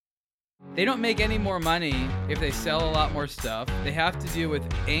They don't make any more money if they sell a lot more stuff. They have to deal with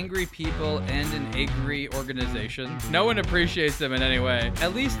angry people and an angry organization. No one appreciates them in any way.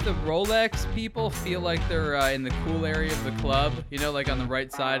 At least the Rolex people feel like they're in the cool area of the club, you know, like on the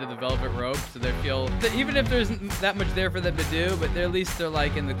right side of the velvet rope. So they feel that even if there isn't that much there for them to do, but at least they're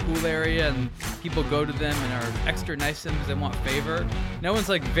like in the cool area and people go to them and are extra nice to them because they want favor. No one's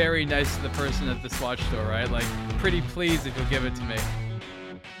like very nice to the person at this watch store, right? Like, pretty please if you'll give it to me.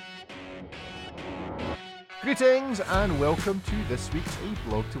 Greetings and welcome to this week's A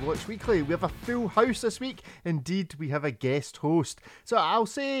Blog to Watch Weekly. We have a full house this week. Indeed, we have a guest host. So I'll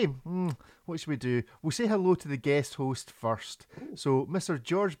say, what should we do? We'll say hello to the guest host first. So, Mr.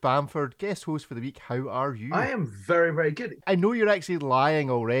 George Bamford, guest host for the week, how are you? I am very, very good. I know you're actually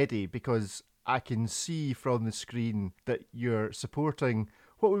lying already because I can see from the screen that you're supporting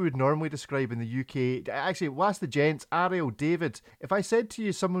what we would normally describe in the UK. Actually, we'll ask the gents, Ariel, David, if I said to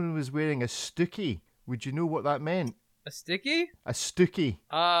you someone was wearing a stookie, would you know what that meant? A sticky? A stookie.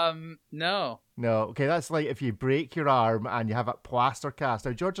 No. No, okay, that's like if you break your arm and you have a plaster cast.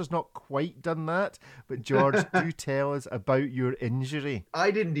 Now, George has not quite done that, but George, do tell us about your injury. I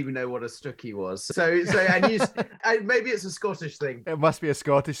didn't even know what a stookie was. So and maybe it's a Scottish thing. It must be a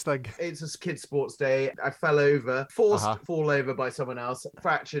Scottish thing. It's a kids' sports day. I fell over, forced to fall over by someone else,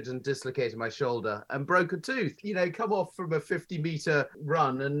 fractured and dislocated my shoulder and broke a tooth. You know, come off from a 50-meter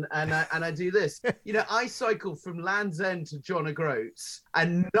run and I do this. You know, I cycled from Land's End to John O'Groats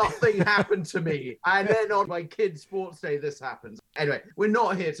and nothing happened to me. And then on my kids' sports day, this happens. Anyway, we're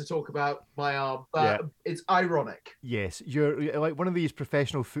not here to talk about my arm, but It's ironic. Yes, you're like one of these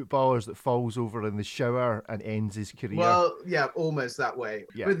professional footballers that falls over in the shower and ends his career. Well, yeah, almost that way.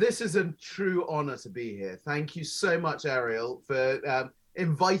 Yeah. But this is a true honor to be here. Thank you so much, Ariel, for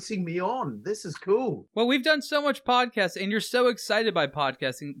inviting me on. This is cool. Well, we've done so much podcasting, and you're so excited by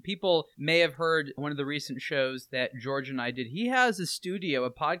podcasting. People may have heard one of the recent shows that George and I did. He has a studio, a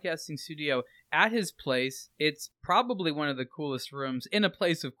podcasting studio at his place. It's probably one of the coolest rooms in a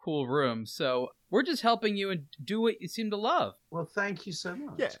place of cool rooms. So we're just helping you and do what you seem to love. Well, thank you so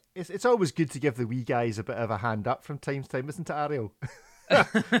much. Yeah, it's always good to give the wee guys a bit of a hand up from time to time, isn't it, Ariel?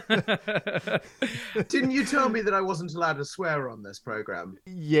 Didn't you tell me that I wasn't allowed to swear on this program?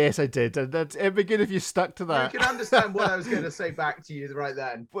 Yes, I did. And it'd be good if you stuck to that. You can understand what I was going to say back to you right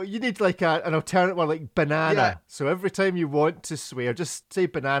then. Well, you need like an alternate one, like banana. Yeah. So every time you want to swear, just say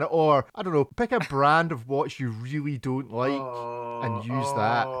banana, or I don't know, pick a brand of watch you really don't like and use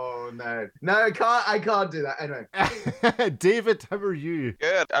that. Oh no, I can't do that. Anyway, David, how are you?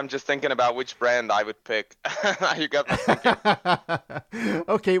 Good. I'm just thinking about which brand I would pick. You got me thinking.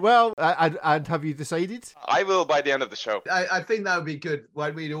 Okay, well, and have you decided? I will by the end of the show. I think that would be good. Why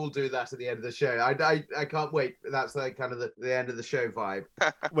don't we all do that at the end of the show? I can't wait. That's like kind of the end of the show vibe.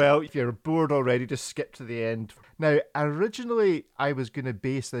 Well, if you're bored already, just skip to the end. Now, originally, I was going to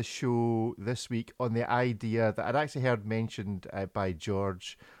base this show this week on the idea that I'd actually heard mentioned by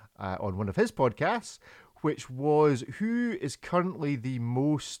George on one of his podcasts, which was who is currently the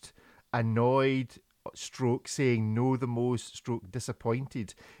most annoyed stroke saying no the most stroke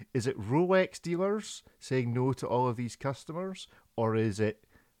disappointed. Is it Rolex dealers saying no to all of these customers, or is it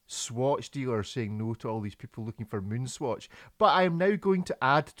Swatch dealers saying no to all these people looking for Moonswatch? But I am now going to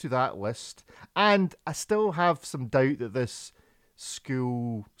add to that list, and I still have some doubt that this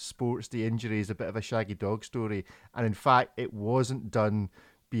school sports day injury is a bit of a shaggy dog story, and in fact it wasn't done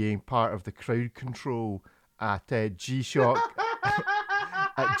being part of the crowd control at G-Shock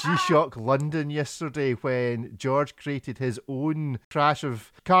at G-Shock London yesterday when George created his own trash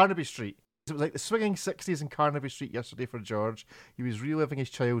of Carnaby Street. It was like the swinging 60s in Carnaby Street yesterday for George. He was reliving his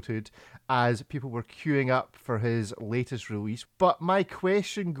childhood as people were queuing up for his latest release. But my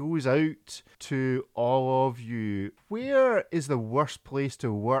question goes out to all of you. Where is the worst place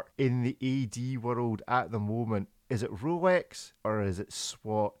to work in the AD world at the moment? Is it Rolex, or is it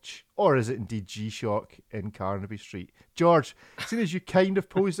Swatch, or is it indeed G-Shock in Carnaby Street? George, seeing as you kind of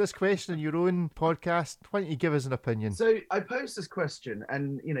posed this question in your own podcast, why don't you give us an opinion? So I posed this question,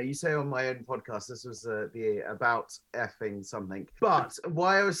 and you say on my own podcast this was the about effing something. But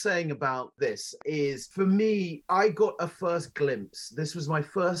why I was saying about this is, for me, I got a first glimpse. This was my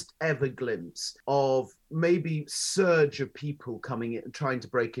first ever glimpse of maybe surge of people coming in, trying to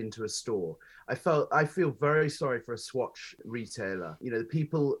break into a store. I feel very sorry for a Swatch retailer. You know, the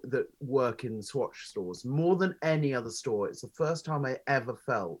people that work in Swatch stores more than any other store. It's the first time I ever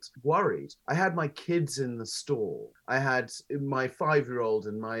felt worried. I had my kids in the store. I had my 5-year-old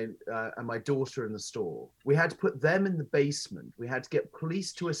and my daughter in the store. We had to put them in the basement. We had to get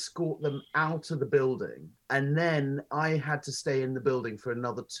police to escort them out of the building. And then I had to stay in the building for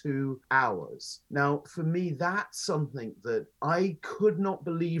another 2 hours. Now, for me, that's something that I could not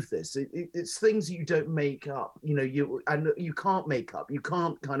believe this. It's things you don't make up. You know, you can't make up. You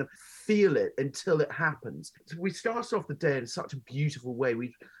can't kind of feel it until it happens. So we started off the day in such a beautiful way.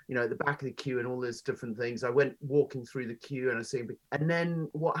 We, you know, at the back of the queue and all those different things. I went walking through the queue and I was seeing, and then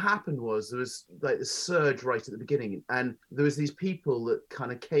what happened was there was like the surge right at the beginning, and there was these people that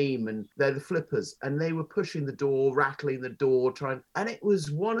kind of came, and they're the flippers, and they were pushing the door, rattling the door, and it was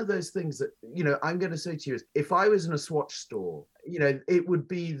one of those things that, you know, I'm going to say to you is, if I was in a Swatch store, you know, it would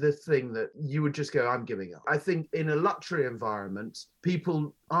be the thing that you would just go, I'm giving up. I think in a luxury environment,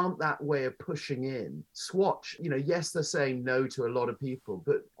 people aren't that way of pushing in. Swatch, you know, yes, they're saying no to a lot of people,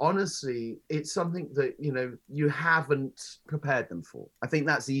 but honestly, it's something that, you know, you haven't prepared them for. I think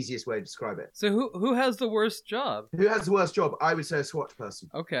that's the easiest way to describe it. So who has the worst job? Who has the worst job? I would say a Swatch person.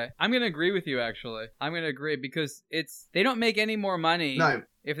 Okay. I'm going to agree with you, actually. I'm going to agree because they don't make any more money. No.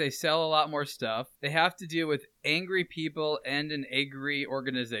 If they sell a lot more stuff. They have to deal with angry people and an angry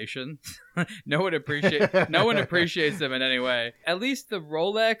organization. No one appreciates them in any way. At least the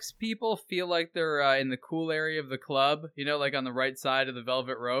Rolex people feel like they're in the cool area of the club, you know, like on the right side of the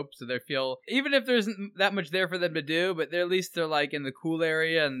velvet rope. So they feel, even if there isn't that much there for them to do, but at least they're like in the cool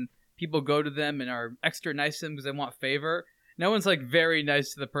area and people go to them and are extra nice to them because they want favor. No one's like very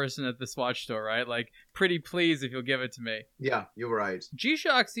nice to the person at the Swatch store, right? Like, pretty please if you'll give it to me. Yeah, you're right.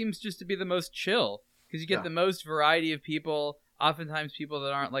 G-Shock seems just to be the most chill because you get the most variety of people. Oftentimes people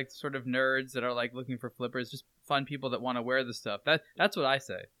that aren't like sort of nerds that are like looking for flippers, just fun people that want to wear the stuff. That's what I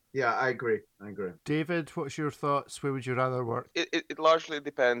say. Yeah, I agree. David, what's your thoughts? Where would you rather work? It largely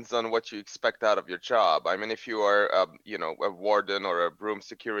depends on what you expect out of your job. I mean, if you are, a warden or a room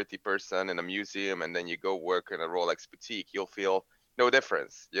security person in a museum, and then you go work in a Rolex boutique, you'll feel no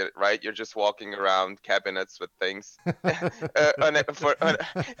difference, right? You're just walking around cabinets with things for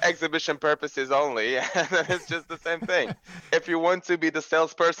exhibition purposes only, and it's just the same thing. If you want to be the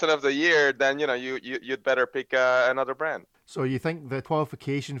salesperson of the year, then you'd better pick another brand. So you think the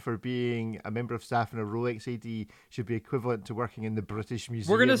qualification for being a member of staff in a Rolex AD should be equivalent to working in the British Museum?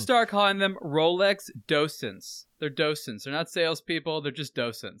 We're going to start calling them Rolex docents. They're docents. They're not salespeople. They're just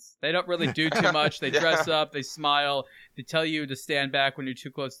docents. They don't really do too much. They dress up. They smile. They tell you to stand back when you're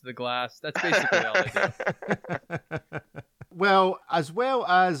too close to the glass. That's basically all they do. Well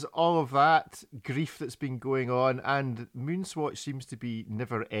as all of that grief that's been going on, and Moonswatch seems to be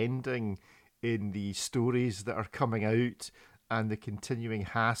never ending in the stories that are coming out and the continuing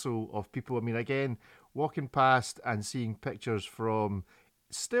hassle of people. I mean, again, walking past and seeing pictures from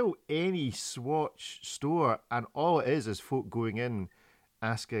still any Swatch store, and all it is folk going in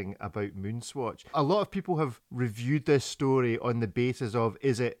asking about Moonswatch. A lot of people have reviewed this story on the basis of,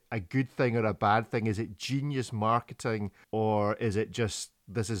 is it a good thing or a bad thing? Is it genius marketing, or is it just,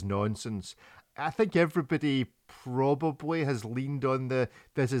 this is nonsense? I think everybody probably has leaned on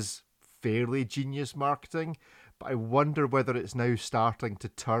this is fairly genius marketing, but I wonder whether it's now starting to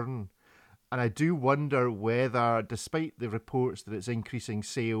turn. And I do wonder whether, despite the reports that it's increasing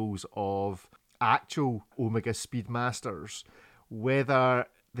sales of actual Omega Speedmasters, whether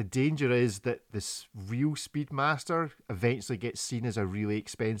the danger is that this real Speedmaster eventually gets seen as a really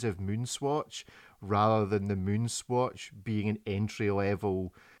expensive Moonswatch, rather than the Moonswatch being an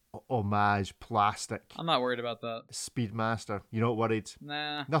entry-level homage plastic. I'm not worried about that. Speedmaster. You're not worried?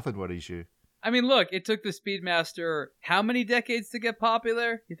 Nah. Nothing worries you. I mean, look, it took the Speedmaster how many decades to get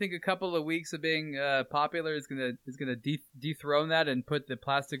popular? You think a couple of weeks of being popular is gonna dethrone that and put the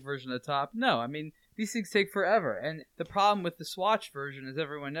plastic version at the top? No, I mean, these things take forever. And the problem with the Swatch version, as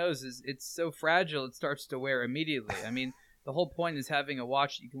everyone knows, is it's so fragile it starts to wear immediately. I mean, the whole point is having a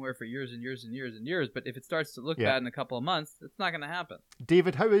watch that you can wear for years and years and years and years. But if it starts to look bad in a couple of months, it's not going to happen.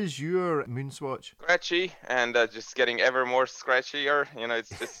 David, how is your Moonswatch? Scratchy, and just getting ever more scratchier. It's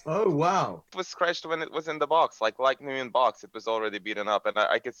just... Oh, wow. It was scratched when it was in the box, like new in box. It was already beaten up. And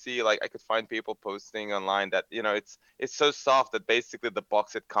I could see, I could find people posting online that, it's so soft that basically the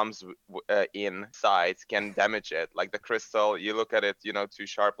box it comes inside can damage it. Like the crystal, you look at it, too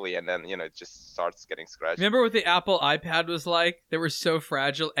sharply, and then, it just starts getting scratched. Remember what the Apple iPad was like? They were so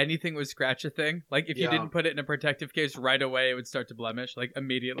fragile, anything would scratch a thing. Like if you didn't put it in a protective case right away, it would start to blemish, like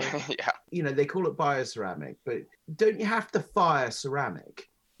immediately. Yeah. They call it bioceramic, but don't you have to fire ceramic?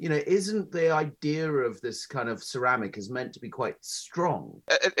 isn't the idea of this kind of ceramic is meant to be quite strong?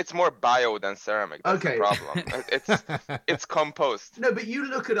 It's more bio than ceramic. That's the problem. It's compost. No, but you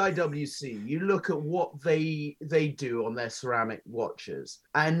look at IWC, you look at what they do on their ceramic watches,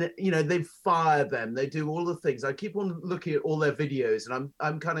 and they fire them, they do all the things. I keep on looking at all their videos, and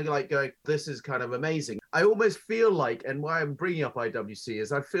I'm kind of like going, this is kind of amazing. I almost feel like, and why I'm bringing up IWC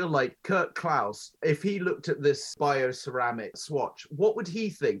is I feel like Kurt Klaus, if he looked at this bioceramic swatch, what would he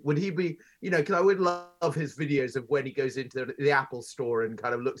think? Would he be, because I would love his videos of when he goes into the Apple store and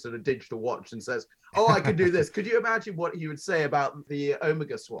kind of looks at a digital watch and says, oh, I could do this. Could you imagine what he would say about the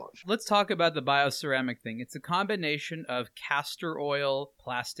Omega swatch? Let's talk about the bioceramic thing. It's a combination of castor oil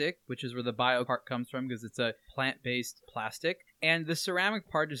plastic, which is where the bio part comes from because it's a plant-based plastic. And the ceramic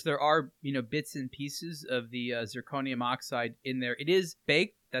part is there are, bits and pieces of the zirconium oxide in there. It is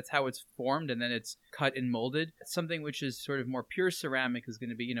baked. That's how it's formed, and then it's cut and molded. Something which is sort of more pure ceramic is going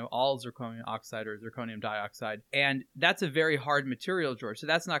to be, all zirconium oxide or zirconium dioxide. And that's a very hard material, George, so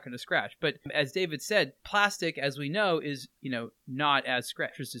that's not going to scratch. But as David said, plastic, as we know, is, not as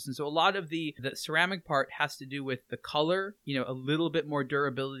scratch resistant. So a lot of the ceramic part has to do with the color, a little bit more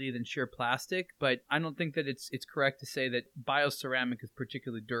durability than sheer plastic. But I don't think that it's correct to say that bioceramic is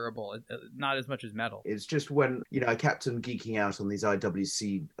particularly durable, not as much as metal. It's just when, I kept on geeking out on these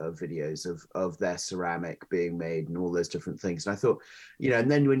IWC videos of their ceramic being made and all those different things. And I thought,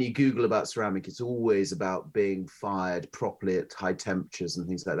 and then when you Google about ceramic, it's always about being fired properly at high temperatures and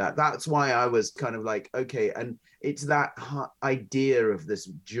things like that. That's why I was kind of like, okay, and it's that idea of this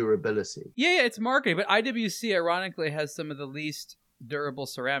durability. Yeah, it's marketing, but IWC ironically has some of the least durable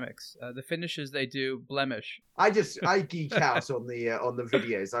ceramics. The finishes they do blemish. I geek out on the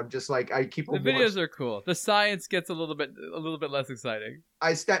videos. I'm just like, I keep on the videos are cool. The science gets a little bit less exciting.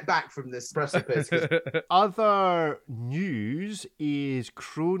 I step back from this precipice. Other news is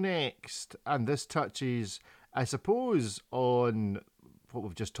Chronext, and this touches, I suppose, on what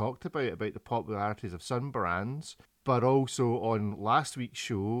we've just talked about the popularities of sun brands, but also on last week's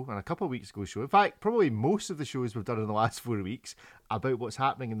show and a couple of weeks ago show. In fact, probably most of the shows we've done in the last 4 weeks about what's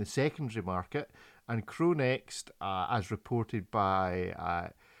happening in the secondary market. And Chronext, as reported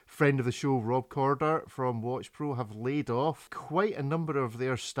by friend of the show Rob Corder from WatchPro, have laid off quite a number of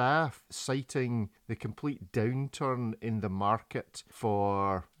their staff, citing the complete downturn in the market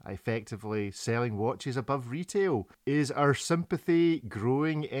for effectively selling watches above retail. Is our sympathy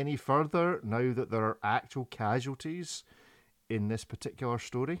growing any further now that there are actual casualties in this particular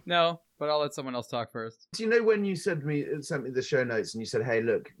story? No, but I'll let someone else talk first. Do you know when you sent me the show notes and you said, hey,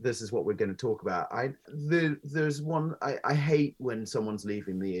 look, this is what we're going to talk about? There's one, I hate when someone's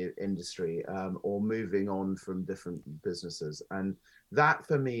leaving the industry or moving on from different businesses. And that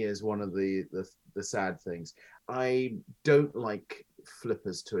for me is one of the sad things. I don't like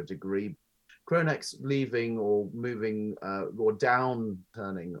flippers to a degree. Chronext leaving or moving or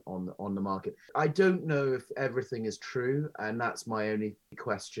downturning on the market. I don't know if everything is true, and that's my only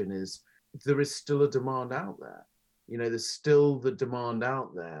question is there is still a demand out there. There's still the demand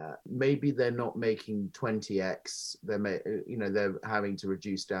out there. Maybe they're not making 20x. They're having to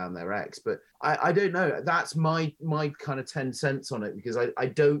reduce down their X, but I don't know. That's my kind of 10 cents on it because I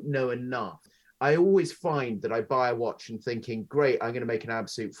don't know enough. I always find that I buy a watch and thinking, great, I'm going to make an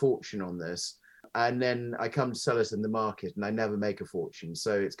absolute fortune on this. And then I come to sell it in the market and I never make a fortune.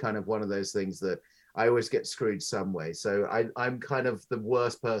 So it's kind of one of those things that I always get screwed some way. So I'm kind of the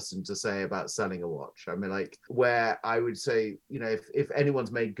worst person to say about selling a watch. I mean, like where I would say, if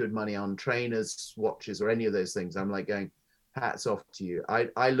anyone's made good money on trainers, watches, or any of those things, I'm like going, hats off to you.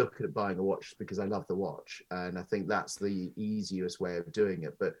 I look at buying a watch because I love the watch. And I think that's the easiest way of doing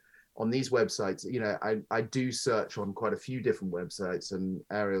it. But on these websites, I do search on quite a few different websites, and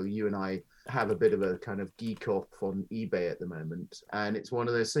Ariel, you and I have a bit of a kind of geek off on eBay at the moment. And it's one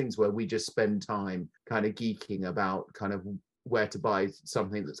of those things where we just spend time kind of geeking about kind of where to buy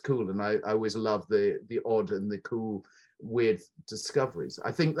something that's cool. And I always love the odd and the cool, weird discoveries.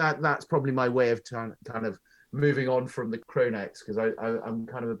 I think that's probably my way of kind of moving on from the Chronext, because I'm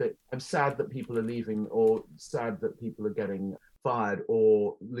kind of I'm sad that people are leaving, or sad that people are getting fired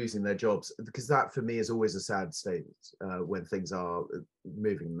or losing their jobs, because that for me is always a sad state when things are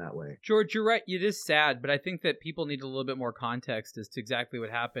moving in that way. George, you're right. It is sad, but I think that people need a little bit more context as to exactly what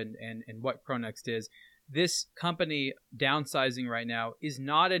happened and what Chronext is. This company downsizing right now is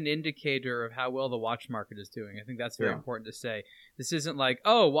not an indicator of how well the watch market is doing. I think that's very important to say. This isn't like,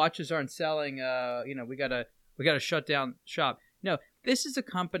 oh, watches aren't selling, we gotta shut down shop. No, this is a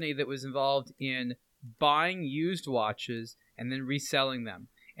company that was involved in buying used watches and then reselling them.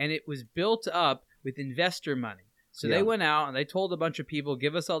 And it was built up with investor money. So they went out and they told a bunch of people,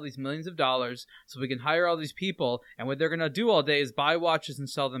 give us all these millions of dollars so we can hire all these people. And what they're going to do all day is buy watches and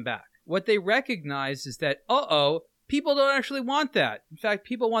sell them back. What they recognize is that, people don't actually want that. In fact,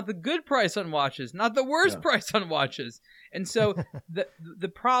 people want the good price on watches, not the worst price on watches. And so the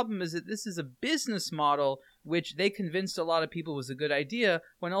problem is that this is a business model which they convinced a lot of people was a good idea,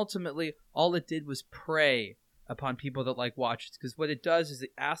 when ultimately all it did was prey upon people that like watches. Because what it does is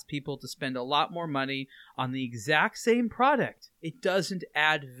it asks people to spend a lot more money on the exact same product. It doesn't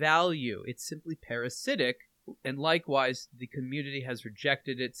add value. It's simply parasitic. And likewise, the community has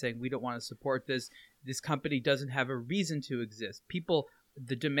rejected it, saying we don't want to support this. This company doesn't have a reason to exist.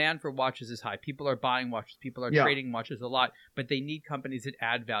 The demand for watches is high. People are buying watches. People are trading watches a lot, but they need companies that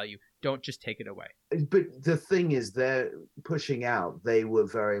add value. Don't just take it away. But the thing is, they're pushing out. They were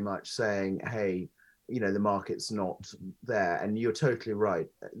very much saying, hey, the market's not there. And you're totally right.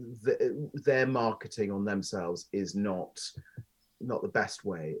 Their marketing on themselves is not the best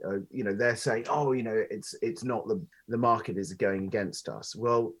way. They're saying, it's not the market is going against us.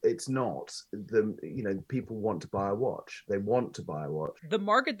 Well, it's not. People want to buy a watch. They want to buy a watch. The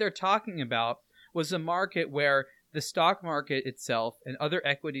market they're talking about was a market where the stock market itself and other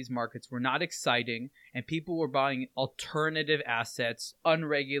equities markets were not exciting, and people were buying alternative assets,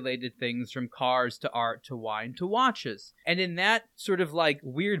 unregulated things, from cars to art to wine to watches. And in that sort of like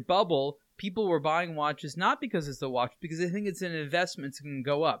weird bubble, people were buying watches not because it's a watch, because they think it's an investment that can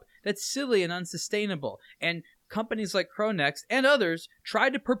go up. That's silly and unsustainable. And companies like Chronext and others try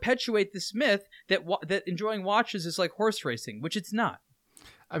to perpetuate this myth that enjoying watches is like horse racing, which it's not.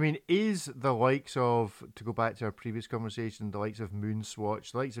 I mean, is the likes of, to go back to our previous conversation, the likes of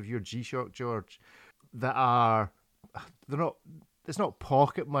Moonswatch, the likes of your G-Shock, George, it's not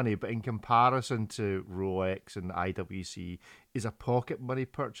pocket money, but in comparison to Rolex and IWC, is a pocket money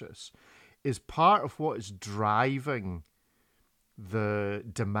purchase, is part of what is driving the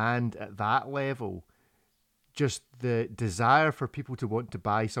demand at that level, just the desire for people to want to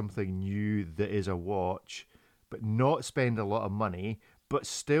buy something new that is a watch, but not spend a lot of money, but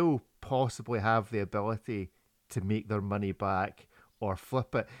still possibly have the ability to make their money back or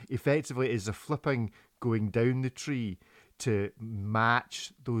flip it. Effectively, is the flipping going down the tree to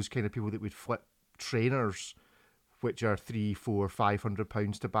match those kind of people that would flip trainers, which are £300, £400,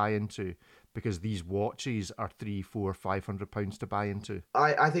 £500 to buy into, because these watches are £300, £400, £500 to buy into?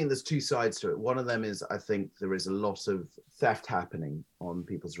 I think there's two sides to it. One of them is, I think there is a lot of theft happening on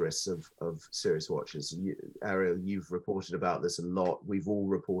people's wrists of serious watches. Ariel, you've reported about this a lot. We've all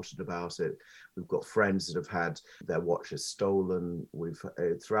reported about it. We've got friends that have had their watches stolen. We've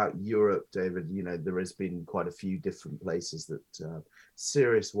throughout Europe, David, there has been quite a few different places that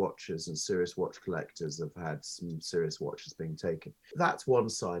serious watches and serious watch collectors have had some serious watches being taken. That's one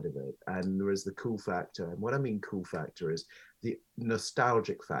side of it. And there is the cool factor. And what I mean cool factor is the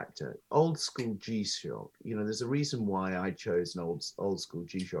nostalgic factor. Old school G-Shock. There's a reason why I chose an old school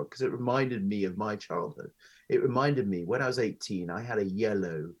G-Shock, because it reminded me of my childhood. It reminded me when I was 18, I had a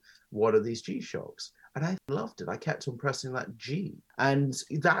yellow one of these G-Shocks. And I loved it. I kept on pressing that G. And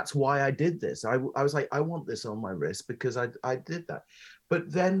that's why I did this. I was like, I want this on my wrist because I did that.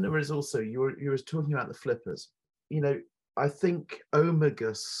 But then there is also, you were talking about the flippers. I think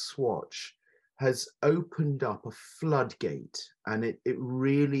Omega Swatch has opened up a floodgate, and it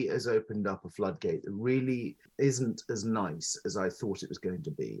really has opened up a floodgate that really isn't as nice as I thought it was going to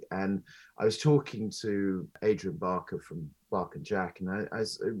be. And I was talking to Adrian Barker from Barker Jack, and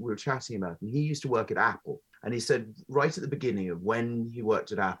we were chatting about it, and he used to work at Apple. And he said right at the beginning of when he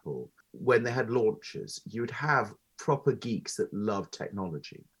worked at Apple, when they had launches, you would have proper geeks that loved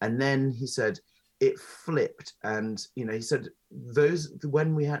technology. And then he said, it flipped, and he said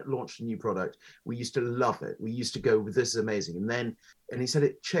when we had launched a new product, we used to love it. We used to go, this is amazing. And he said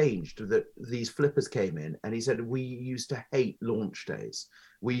it changed, that these flippers came in, and he said we used to hate launch days.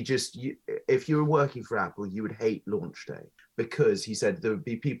 If you were working for Apple, you would hate launch day, because he said there would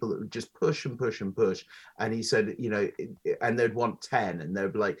be people that would just push and push and push. And he said, and they'd want 10, and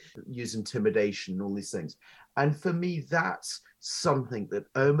they'd be like, use intimidation and all these things. And for me, that's something that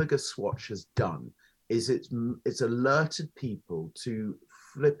Omega Swatch has done, is it's alerted people to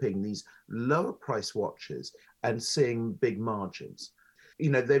flipping these lower price watches and seeing big margins.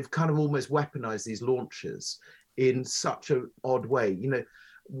 They've kind of almost weaponized these launches in such an odd way.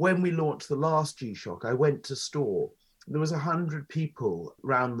 When we launched the last G-Shock, I went to store. There was 100 people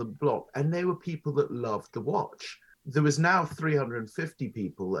around the block, and they were people that loved the watch. There was now 350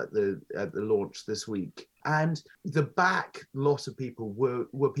 people at the launch this week, and the back lot of people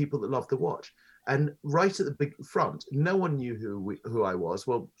were people that loved the watch. And right at the big front, no one knew who I was.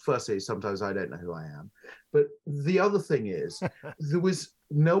 Well, firstly, sometimes I don't know who I am. But the other thing is, there was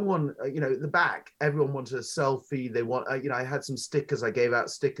no one, at the back, everyone wanted a selfie. They want, I had some stickers. I gave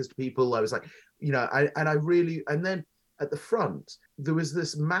out stickers to people. I was like, and then at the front, there was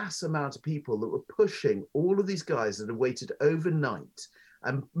this mass amount of people that were pushing all of these guys that had waited overnight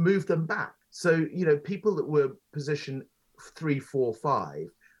and moved them back. So, people that were position 3, 4, 5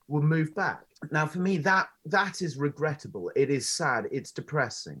 were moved back. Now, for me, that is regrettable. It is sad. It's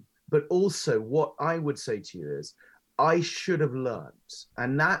depressing. But also, what I would say to you is, I should have learned,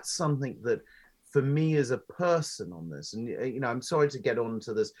 and that's something that, for me as a person on this, and I'm sorry to get on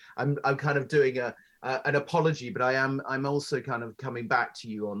to this. I'm kind of doing an apology, but I'm also kind of coming back to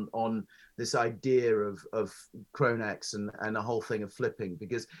you on this idea of Chronex and the whole thing of flipping,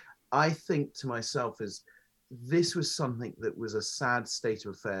 because I think to myself is, this was something that was a sad state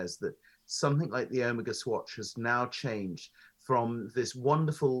of affairs, that something like the Omega Swatch has now changed from this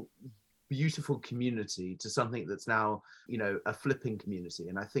wonderful, beautiful community to something that's now, a flipping community.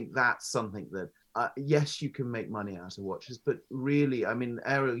 And I think that's something that, yes, you can make money out of watches, but really, I mean,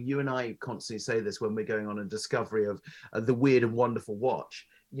 Ariel, you and I constantly say this when we're going on a discovery of the weird and wonderful watch.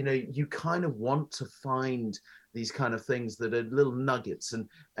 You kind of want to find these kind of things that are little nuggets, and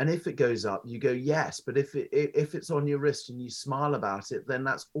if it goes up, you go yes, but if it's on your wrist and you smile about it, then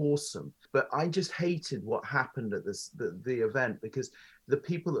that's awesome. But I just hated what happened at the event, because the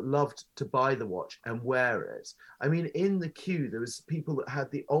people that loved to buy the watch and wear it, I mean, in the queue there was people that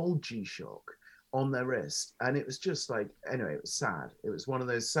had the old G-Shock on their wrist, and it was just like, anyway, it was sad. It was one of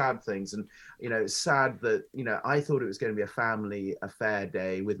those sad things. And it's sad that I thought it was going to be a family affair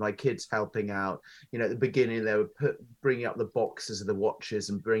day with my kids helping out. At the beginning they were bringing up the boxes of the watches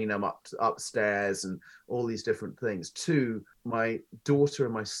and bringing them upstairs and all these different things, to my daughter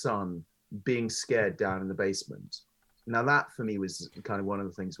and my son being scared down in the basement. Now that for me was kind of one of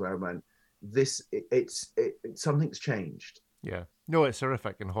the things where I went, something's changed. Yeah. No, it's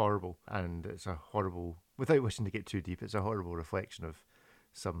horrific and horrible, and it's a horrible, without wishing to get too deep, it's a horrible reflection of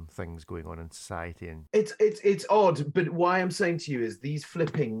some things going on in society. And it's odd, but why I'm saying to you is, these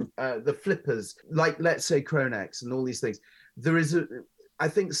the flippers, like let's say Chronex and all these things, I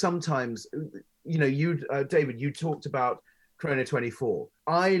think sometimes, David, you talked about Chrono 24.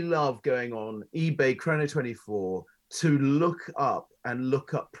 I love going on eBay Chrono 24 to look up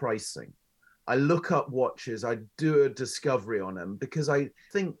pricing. I look up watches, I do a discovery on them, because I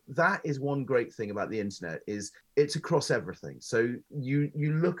think that is one great thing about the internet, is it's across everything. So you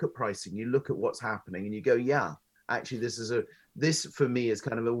look at pricing, you look at what's happening, and you go, yeah, actually this for me is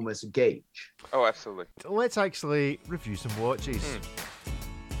kind of almost a gauge. Oh, absolutely. Let's actually review some watches.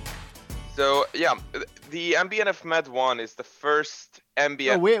 So yeah, the MB&F Med 1 is the first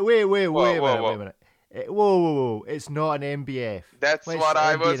MB&F. Oh, wait a minute. Whoa. It's not an MB&F. That's what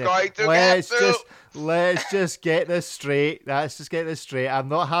I was going to get to. Let's just get this straight. I'm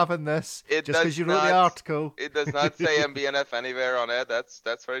not having this just because you wrote the article. It does not say MB&F anywhere on it. That's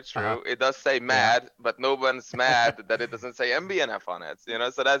very true. It does say mad, but no one's mad that it doesn't say MB&F on it.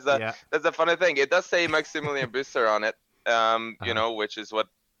 So that's the funny thing. It does say Maximilian Büsser on it. Which is what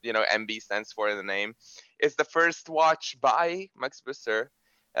MB stands for in the name. It's the first watch by Max Büsser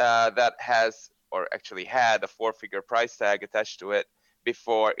that has, or actually had, a 4-figure price tag attached to it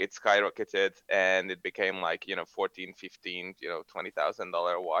before it skyrocketed and it became like, $14, $15,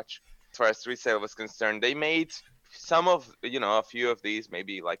 $20,000 watch. As far as resale was concerned, they made some of, a few of these,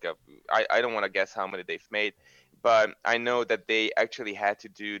 maybe like I don't want to guess how many they've made, but I know that they actually had to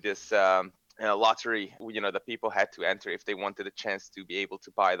do this lottery, the people had to enter if they wanted a chance to be able to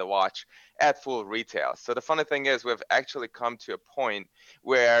buy the watch at full retail. So the funny thing is, we've actually come to a point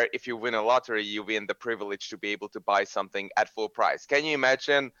where if you win a lottery, you win the privilege to be able to buy something at full price. Can you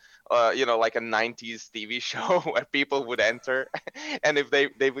imagine, like a 90s TV show where people would enter and if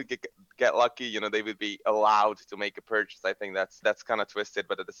they would get lucky, they would be allowed to make a purchase? I think that's kind of twisted,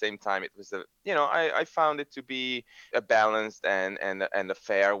 but at the same time, it was I found it to be a balanced and a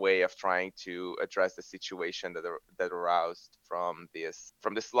fair way of trying to address the situation that aroused from this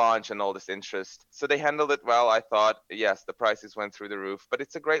launch and all this interest. So they handled it well. I thought, yes, the prices went through the roof, but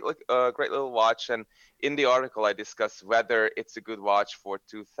it's a great little watch. And in the article, I discuss whether it's a good watch for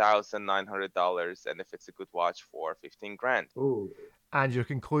 $2,900 and if it's a good watch for $15,000. Ooh. And your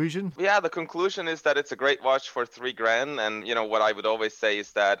conclusion? Yeah, the conclusion is that it's a great watch for $3,000. And what I would always say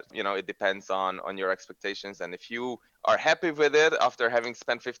is that it depends on your expectations. And if you are happy with it after having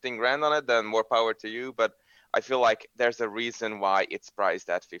spent $15,000 on it, then more power to you. But I feel like there's a reason why it's priced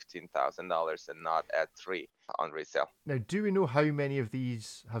at $15,000 and not at $3,000 on resale. Now, do we know how many of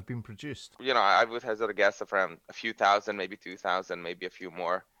these have been produced? I would hazard a guess of around a few thousand, maybe 2,000, maybe a few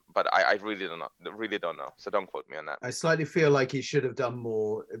more. But I really don't know. So don't quote me on that. I slightly feel like he should have done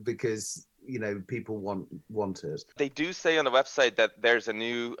more because, people want it. They do say on the website that there's a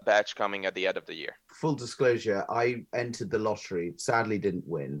new batch coming at the end of the year. Full disclosure, I entered the lottery, sadly didn't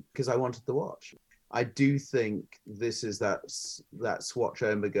win because I wanted the watch. I do think this is that Swatch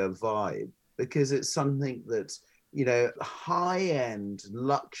Omega vibe because it's something that, high-end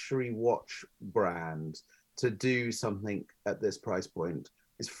luxury watch brand to do something at this price point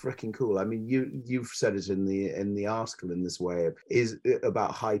is freaking cool. I mean, you've said it in the article in this way is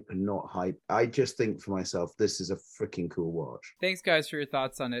about hype and not hype. I just think for myself, this is a freaking cool watch. Thanks, guys, for your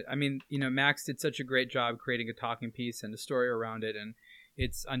thoughts on it. I mean, Max did such a great job creating a talking piece and a story around it, and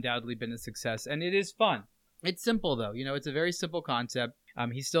it's undoubtedly been a success, and it is fun. It's simple, though. It's a very simple concept.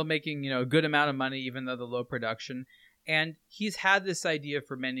 He's still making, a good amount of money, even though the low production. And he's had this idea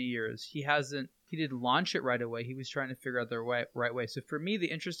for many years. He didn't launch it right away. He was trying to figure out the right way. So for me,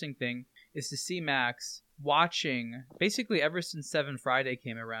 the interesting thing is to see Max watching, basically ever since 7 Friday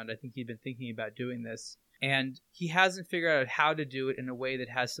came around, I think he'd been thinking about doing this. And he hasn't figured out how to do it in a way that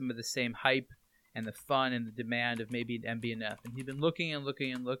has some of the same hype and the fun and the demand of maybe an MB&F. And he'd been looking and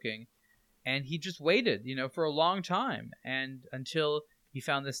looking and looking. And he just waited, for a long time. And until he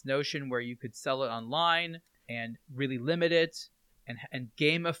found this notion where you could sell it online and really limit it and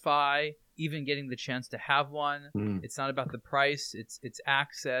gamify even getting the chance to have one. It's not about the price, it's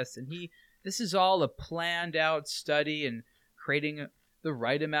access. And this is all a planned out study and creating the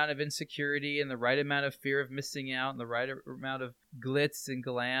right amount of insecurity and the right amount of fear of missing out and the right amount of glitz and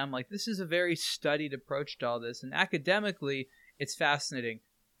glam. Like, this is a very studied approach to all this. And academically, it's fascinating.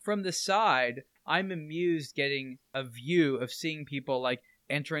 From the side, I'm amused getting a view of seeing people like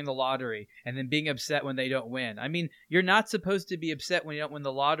entering the lottery and then being upset when they don't win. I mean, you're not supposed to be upset when you don't win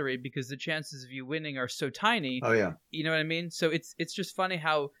the lottery because the chances of you winning are so tiny. Oh yeah. You know what I mean? So it's just funny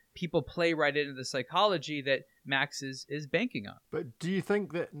how people play right into the psychology that Max is banking on. But do you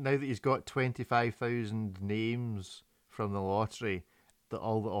think that now that he's got 25,000 names from the lottery, that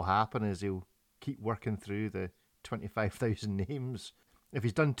all that will happen is he'll keep working through the 25,000 names? If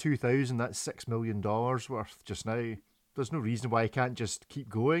he's done 2,000, that's $6 million worth just now. There's no reason why he can't just keep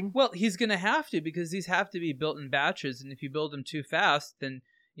going. Well, he's going to have to, because these have to be built in batches, and if you build them too fast, then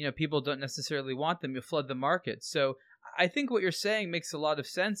people don't necessarily want them. You'll flood the market. So I think what you're saying makes a lot of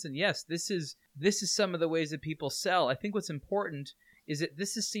sense, and yes, this is some of the ways that people sell. I think what's important is that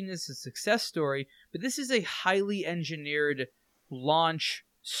this is seen as a success story, but this is a highly engineered launch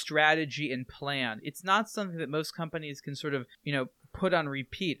strategy and plan. It's not something that most companies can sort of, put on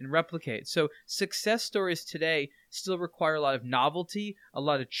repeat and replicate. So success stories today still require a lot of novelty, a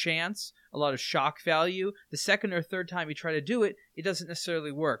lot of chance, a lot of shock value. The second or third time you try to do it, it doesn't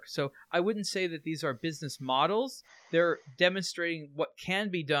necessarily work. So I wouldn't say that these are business models. They're demonstrating what can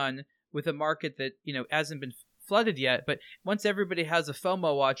be done with a market that, hasn't been flooded yet, but once everybody has a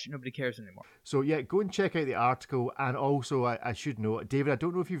FOMO watch, nobody cares anymore. So yeah, go and check out the article. And also, I should note, David, I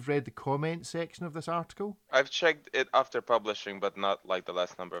don't know if you've read the comment section of this article. I've checked it after publishing, but not like the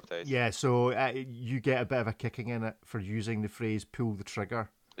last number of days. Yeah, so you get a bit of a kicking in it for using the phrase "pull the trigger."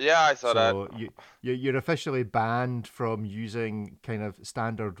 Yeah, I saw that. So you're officially banned from using kind of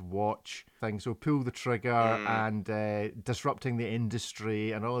standard watch things. So pull the trigger and disrupting the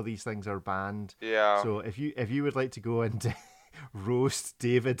industry and all of these things are banned. Yeah. So if you would like to go and roast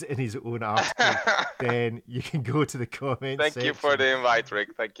David in his own article, then you can go to the comments. Thank you for the invite,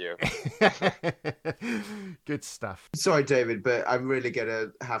 Rick. Thank you. Good stuff. Sorry, David, but I'm really gonna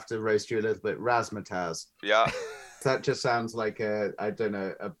have to roast you a little bit. Razzmatazz. Yeah. That just sounds like a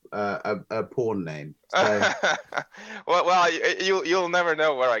porn name. So. well, you'll never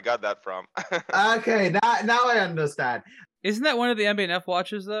know where I got that from. Okay, now I understand. Isn't that one of the MB&F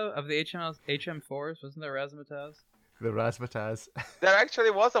watches though, of the HM4s? Wasn't there Razzmatazz? The Razzmatazz. There actually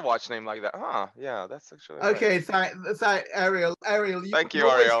was a watch name like that. Huh? Yeah, that's actually. Okay, thank Ariel. Ariel, Thank you,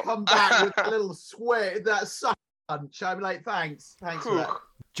 always Ariel. come back with a little sweat. That such punch. I'm like, thanks for that.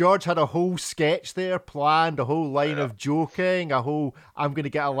 George had a whole sketch there planned, a whole line of joking, I'm going to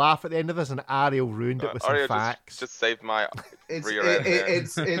get a laugh at the end of this, and Ariel ruined it with some Ariel facts. Just saved my rear end.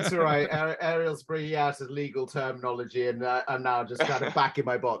 It's all right. Ariel's bringing out his legal terminology, and I'm now just kind of back in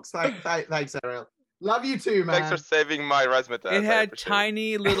my box. Thanks, Ariel. Love you too, man. Thanks for saving my Razzmatazz. It had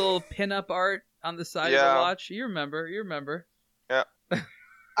tiny little pinup art on the side of the watch. You remember. Yeah.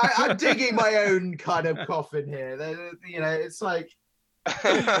 I'm digging my own kind of coffin here. It's like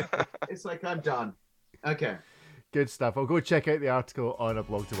I'm done. Okay. Good stuff. I'll go check out the article on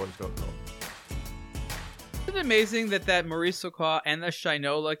ablogtowatch.com. Isn't it amazing that Maurice Lacroix and the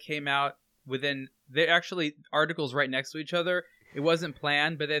Shinola came out within... They're actually articles right next to each other. It wasn't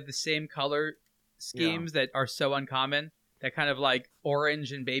planned, but they have the same color schemes that are so uncommon. That kind of like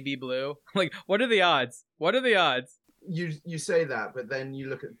orange and baby blue. Like, what are the odds? What are the odds? You say that, but then you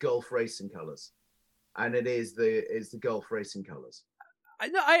look at Gulf Racing colors, and it's the Gulf Racing colors.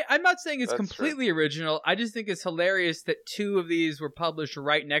 I'm not saying it's That's completely original. I just think it's hilarious that two of these were published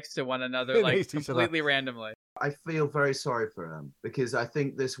right next to one another, like completely randomly. I feel very sorry for him because I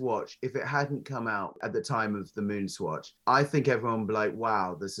think this watch, if it hadn't come out at the time of the Moon Swatch, I think everyone would be like,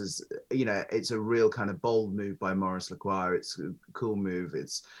 wow, this is, it's a real kind of bold move by Maurice Lacroix. It's a cool move.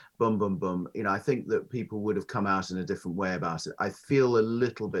 It's boom, boom, boom. I think that people would have come out in a different way about it. I feel a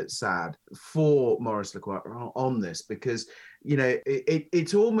little bit sad for Maurice Lacroix on this because,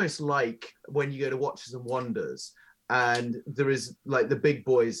 it's almost like when you go to Watches and Wonders, and there is like the big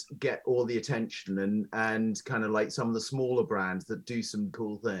boys get all the attention and kind of like some of the smaller brands that do some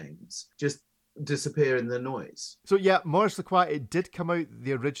cool things just disappear in the noise. So yeah, Maurice Lacroix, it did come out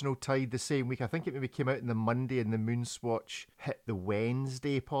the original Tide the same week. I think it maybe came out on the Monday and the Moon Swatch hit the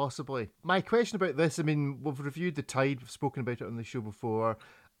Wednesday possibly. My question about this, I mean, we've reviewed the Tide, we've spoken about it on the show before.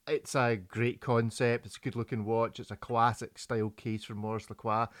 It's a great concept. It's a good looking watch. It's a classic style case from Maurice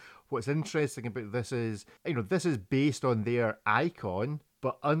Lacroix. What's interesting about this is, this is based on their icon,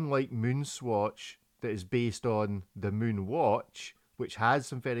 but unlike Moon Swatch, that is based on the Moon Watch, which has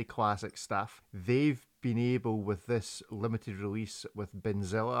some very classic stuff, they've been able with this limited release with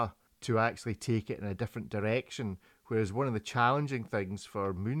Benzilla to actually take it in a different direction. Whereas one of the challenging things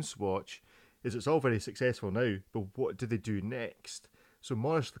for Moon Swatch is it's all very successful now, but what do they do next? So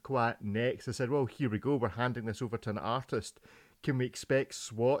Maurice Lacroix next, I said, well, here we go, we're handing this over to an artist. Can we expect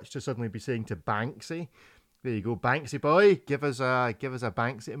Swatch to suddenly be saying to Banksy, there you go, Banksy boy, give us a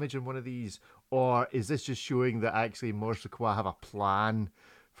Banksy image in one of these? Or is this just showing that actually Maurice Lacroix have a plan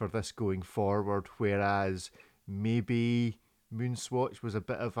for this going forward, whereas maybe Moon Swatch was a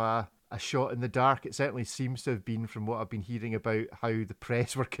bit of a shot in the dark? It certainly seems to have been, from what I've been hearing about how the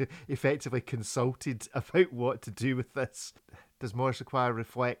press were effectively consulted about what to do with this. Does Maurice Lacroix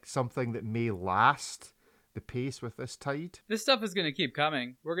reflect something that may last the pace with this Tide? This stuff is going to keep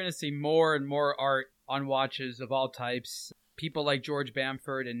coming. We're going to see more and more art on watches of all types. People like George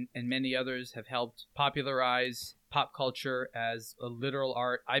Bamford and many others have helped popularize pop culture as a literal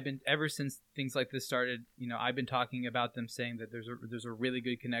art. Ever since things like this started, I've been talking about them, saying that there's a really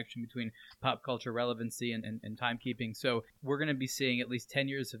good connection between pop culture relevancy and timekeeping. So we're going to be seeing at least 10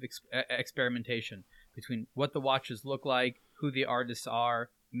 years of experimentation between what the watches look like, who the artists are.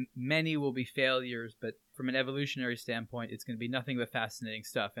 Many will be failures, but from an evolutionary standpoint, it's going to be nothing but fascinating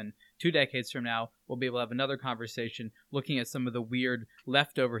stuff. And 2 decades from now, we'll be able to have another conversation looking at some of the weird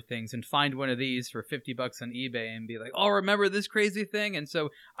leftover things and find one of these for $50 on eBay and be like, oh, remember this crazy thing? And so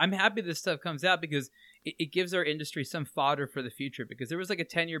I'm happy this stuff comes out because it gives our industry some fodder for the future, because there was like a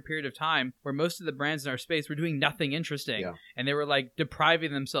 10-year period of time where most of the brands in our space were doing nothing interesting, and they were like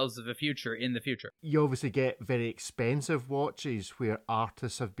depriving themselves of a future in the future. You obviously get very expensive watches where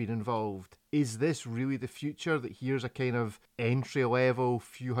artists have been involved. Is this really the future, that here's a kind of entry level,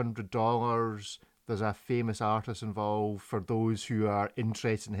 few $100s, there's a famous artist involved for those who are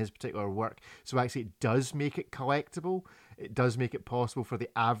interested in his particular work? So actually it does make it collectible. It does make it possible for the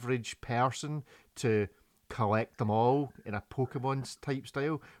average person to collect them all in a Pokemon type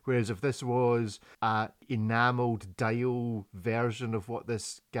style. Whereas if this was a enameled dial version of what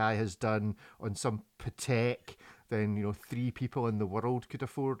this guy has done on some Patek, then 3 people in the world could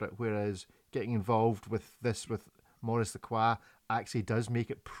afford it. Whereas getting involved with this with Maurice Lacroix actually does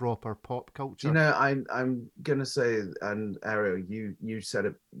make it proper pop culture. I'm gonna say, and Ariel, you said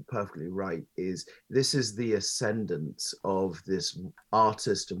it perfectly right, this is the ascendance of this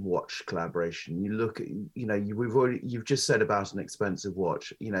artist and watch collaboration. You look at, you've just said about an expensive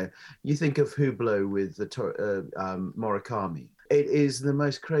watch. You think of Hublot with the Murakami. It is the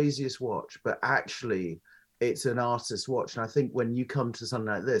most craziest watch, but actually it's an artist watch. And I think when you come to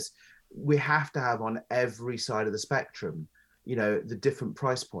something like this, we have to have on every side of the spectrum the different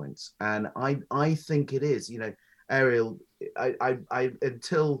price points. And I think it is, Ariel, I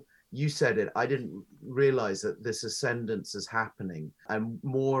until you said it, I didn't realize that this ascendance is happening and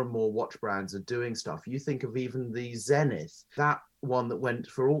more watch brands are doing stuff. You think of even the Zenith, that one that went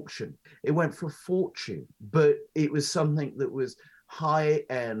for auction, it went for a fortune, but it was something that was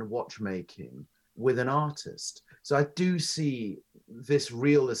high-end watchmaking with an artist. So I do see this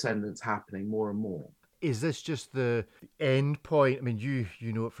real ascendance happening more and more. Is this just the end point? I mean, you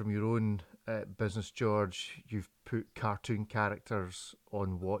know it from your own business, George, you've put cartoon characters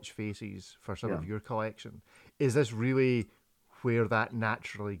on watch faces for some of your collection. Is this really where that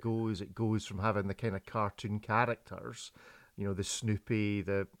naturally goes? It goes from having the kind of cartoon characters, you know, the Snoopy,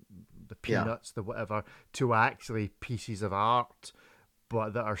 the Peanuts, the whatever, to actually pieces of art,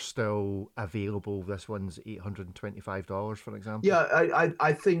 but that are still available. This one's $825, for example. Yeah,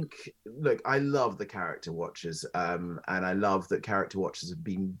 I think, look, I love the character watches, and I love that character watches have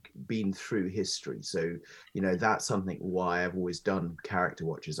been through history. So, you know, that's something why I've always done character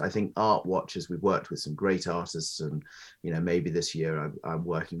watches. I think art watches, we've worked with some great artists, and, you know, maybe this year I'm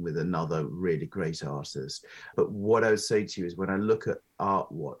working with another really great artist. But what I would say to you is when I look at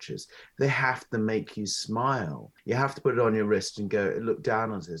art watches, they have to make you smile. You have to put it on your wrist and go, look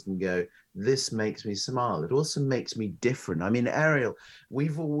down on it and go, this makes me smile. It also makes me different. I mean, Ariel,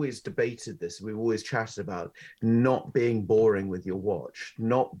 we've always debated this. We've always chatted about not being boring with your watch,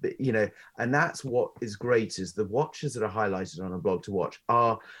 you know, and that's what is great is the watches that are highlighted on a blog to watch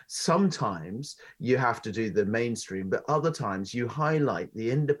are sometimes you have to do the mainstream, but other times you highlight the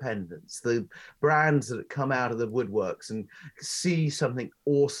independents, the brands that come out of the woodworks and see something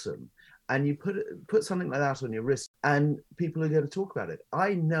awesome. And you put something like that on your wrist and people are going to talk about it.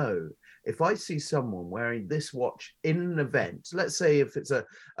 I know if I see someone wearing this watch in an event, let's say if it's a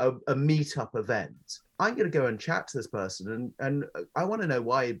meetup event, I'm going to go and chat to this person and I want to know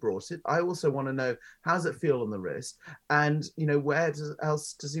why he brought it. I also want to know, how does it feel on the wrist? And, you know, where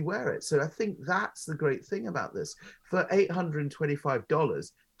else does he wear it? So I think that's the great thing about this. For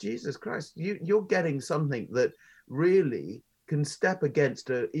 $825, Jesus Christ, you're getting something that really can step against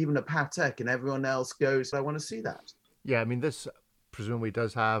even a Patek, and everyone else goes, I want to see that. Yeah, I mean, this presumably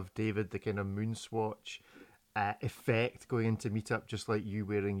does have, David, the kind of moon swatch effect going into Meetup, just like you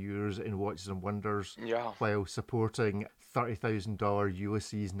wearing yours in Watches and Wonders, while supporting $30,000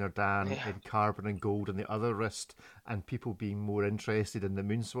 Ulysses Nardin in carbon and gold on the other wrist, and people being more interested in the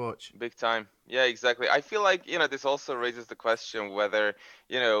moon swatch. Big time. Yeah, exactly. I feel like, you know, this also raises the question whether,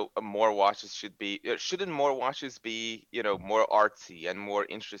 you know, more watches shouldn't more watches be, you know, more artsy and more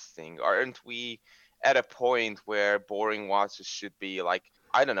interesting? Aren't we at a point where boring watches should be like,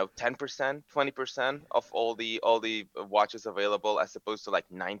 I don't know, 10%, 20% of all the watches available, as opposed to like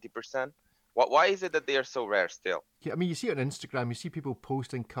 90%? Why is it that they are so rare still? Yeah, I mean, you see it on Instagram, you see people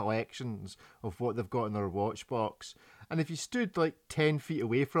posting collections of what they've got in their watch box. And if you stood like 10 feet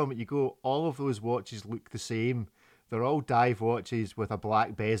away from it, you go, all of those watches look the same. They're all dive watches with a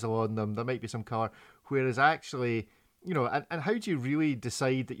black bezel on them. There might be some colour. Whereas actually, you know, and how do you really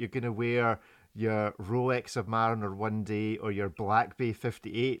decide that you're going to wear your Rolex Submariner one day or your Black Bay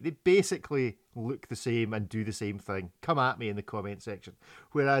 58? They basically look the same and do the same thing. Come at me in the comment section.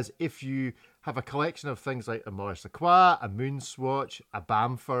 Whereas if you have a collection of things like a Maurice Lacroix, a Moon Swatch, a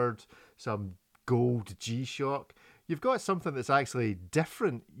Bamford, some gold G-Shock, you've got something that's actually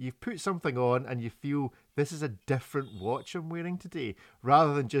different. You've put something on and you feel this is a different watch I'm wearing today,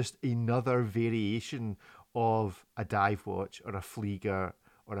 rather than just another variation of a dive watch or a Flieger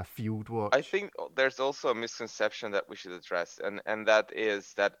or a field watch. I think there's also a misconception that we should address, and that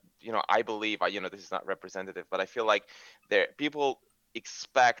is that, you know, I believe, you know, this is not representative, but I feel like people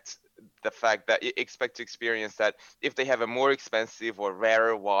expect to experience that if they have a more expensive or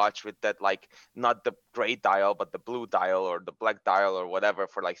rarer watch with that, like, not the gray dial but the blue dial or the black dial or whatever,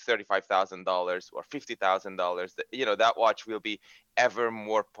 for like $35,000 or $50,000, you know, that watch will be ever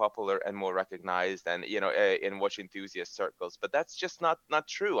more popular and more recognized, and, you know, in watch enthusiast circles. But that's just not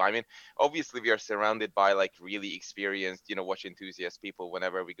true. I mean, obviously we are surrounded by like really experienced, you know, watch enthusiast people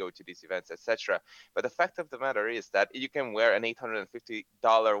whenever we go to these events, etc. But the fact of the matter is that you can wear an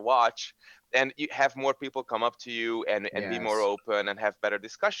 $850 watch and you have more people come up to you and be more open and have better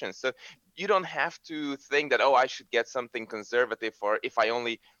discussions. So you don't have to think that, oh, I should get something conservative, or if I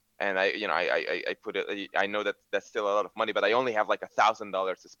only, and I put it, I know that that's still a lot of money, but I only have like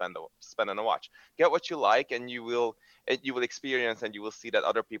 $1,000 to spend on a watch. Get what you like, and you will experience, and you will see that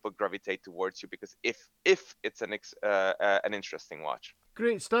other people gravitate towards you, because if it's an interesting watch.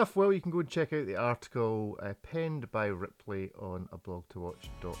 Great stuff. Well, you can go and check out the article penned by Ripley on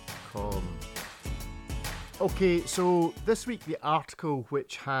ablogtowatch.com. Okay, so this week the article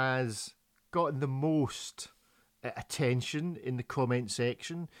which has gotten the most attention in the comment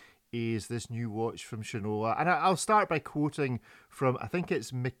section is this new watch from Shinola. And I'll start by quoting from, I think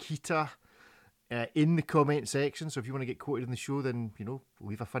it's Makita, in the comment section. So if you want to get quoted in the show, then, you know,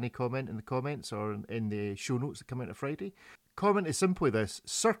 leave a funny comment in the comments or in the show notes that come out on Friday. Comment is simply this: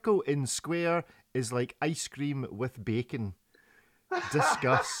 circle in square is like ice cream with bacon.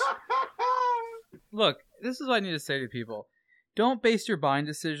 Discuss. Look, this is what I need to say to people. Don't base your buying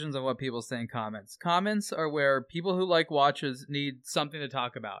decisions on what people say in comments. Comments are where people who like watches need something to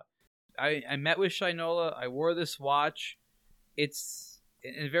talk about. I met with Shinola. I wore this watch. It's,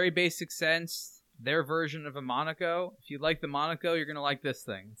 in a very basic sense, their version of a Monaco. If you like the Monaco, you're going to like this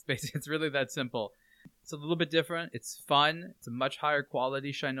thing. It's really that simple. It's a little bit different. It's fun. It's a much higher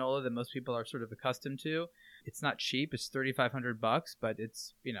quality Shinola than most people are sort of accustomed to. It's not cheap. It's $3,500, but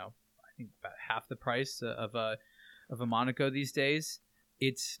it's, I think about half the price of a Monaco these days.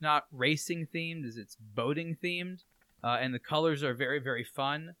 It's not racing themed, it's boating themed, and the colors are very, very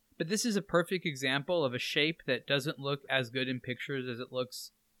fun. But this is a perfect example of a shape that doesn't look as good in pictures as it looks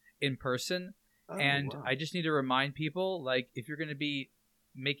in person. Oh, and wow. I just need to remind people, if you're going to be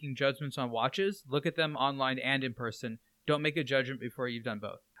making judgments on watches, look at them online and in person. Don't make a judgment before you've done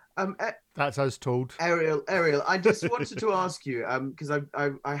both. That's us told. Ariel, I just wanted to ask you, because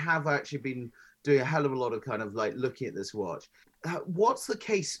I have actually been doing a hell of a lot of kind of looking at this watch. What's the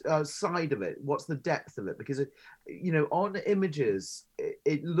case side of it? What's the depth of it? Because on images,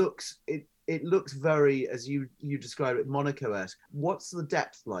 it looks very, as you describe it, Monaco-esque. What's the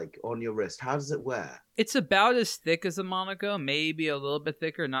depth like on your wrist? How does it wear? It's about as thick as a Monaco, maybe a little bit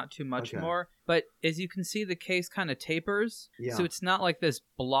thicker, not too much more. But as you can see, the case kind of tapers. Yeah. So it's not like this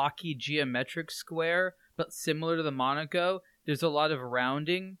blocky geometric square, but similar to the Monaco, there's a lot of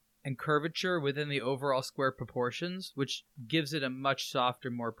rounding and curvature within the overall square proportions, which gives it a much softer,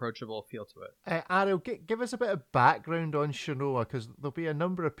 more approachable feel to it. Ariel, give us a bit of background on Shinola, because there'll be a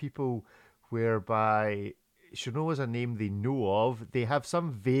number of people whereby Shinola is a name they know of. They have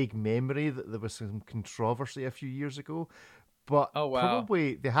some vague memory that there was some controversy a few years ago, but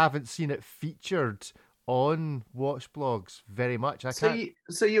probably they haven't seen it featured on watch blogs very much.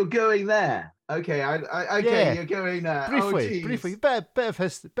 So you're going there? Okay, yeah. You're going there. Briefly, bit of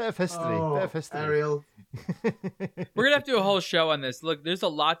history. Ariel, we're gonna have to do a whole show on this. Look, there's a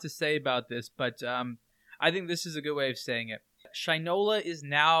lot to say about this, but I think this is a good way of saying it. Shinola is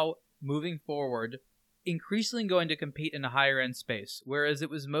now moving forward, increasingly going to compete in a higher end space, whereas it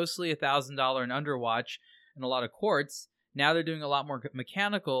was mostly $1,000 and under watch and a lot of quartz. Now they're doing a lot more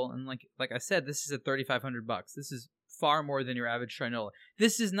mechanical, and like I said, this is at $3,500. This is far more than your average Shinola.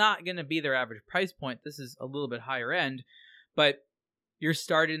 This is not going to be their average price point. This is a little bit higher end, but you're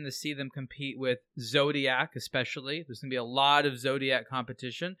starting to see them compete with Zodiac, especially. There's going to be a lot of Zodiac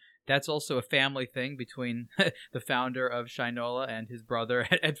competition. That's also a family thing between the founder of Shinola and his brother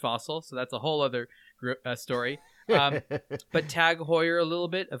Ed Fossil, so that's a whole other story. But Tag Heuer a little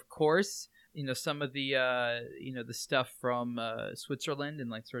bit, of course. Some of the the stuff from Switzerland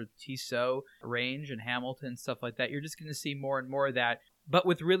and sort of Tissot range and Hamilton, stuff like that. You're just going to see more and more of that, but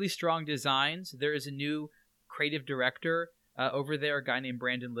with really strong designs. There is a new creative director over there, a guy named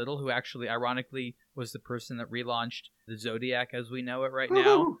Brandon Little, who actually, ironically, was the person that relaunched the Zodiac as we know it right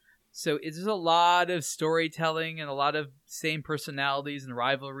now. So it's a lot of storytelling and a lot of same personalities and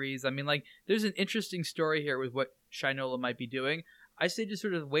rivalries. I mean, there's an interesting story here with what Shinola might be doing. I say just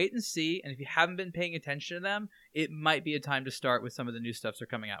sort of wait and see, and if you haven't been paying attention to them, it might be a time to start with some of the new stuff they're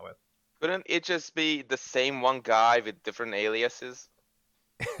coming out with. Couldn't it just be the same one guy with different aliases?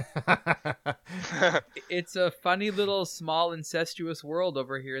 It's a funny little small incestuous world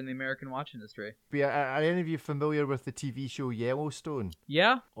over here in the American watch industry. Are any of you familiar with the TV show Yellowstone?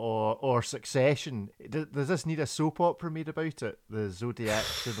 Yeah. Or Succession? Does this need a soap opera made about it? The Zodiac,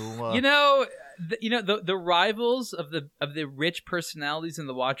 Shinola. The rivals of the rich personalities in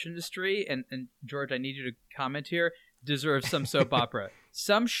the watch industry, and George, I need you to comment here, deserve some soap opera.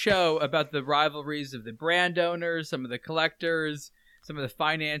 Some show about the rivalries of the brand owners, some of the collectors, some of the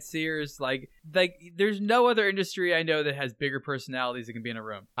financiers. There's no other industry I know that has bigger personalities that can be in a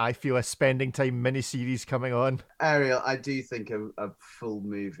room. I feel a Spending Time miniseries coming on. Ariel, I do think a full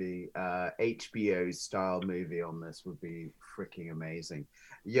movie, HBO style movie on this would be freaking amazing.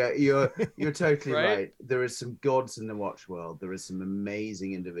 Yeah, you're totally right. There is some gods in the watch world. There is some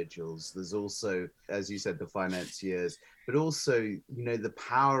amazing individuals. There's also, as you said, the financiers, but also, the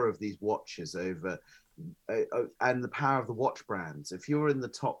power of these watches over and the power of the watch brands. If you're in the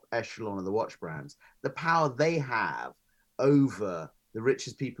top echelon of the watch brands, the power they have over the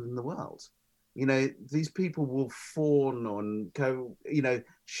richest people in the world. These people will fawn on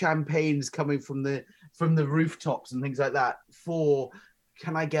champagnes coming from the rooftops and things like that for,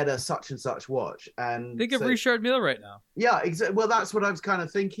 can I get a such and such watch? And think of Richard Mille right now. Yeah, exactly. Well, that's what I was kind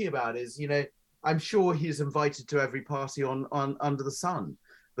of thinking about is, I'm sure he's invited to every party on under the sun,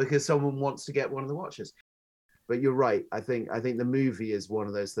 because someone wants to get one of the watches. But you're right. I think the movie is one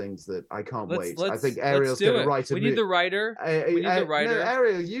of those things that I can't wait. I think let's Ariel's do going to it. write a We need the writer. We need the writer. No,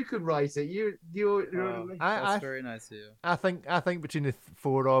 Ariel, you can write it. That's very nice of you. I think between the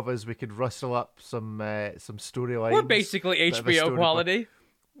four of us, we could rustle up some storylines. We're basically HBO quality.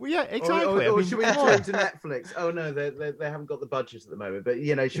 Well, yeah, exactly. Or should we turn to Netflix? Oh no, they haven't got the budget at the moment. But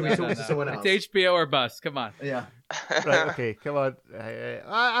should we talk to someone else? It's HBO or bust. Come on. Yeah. Right. Okay. Come on.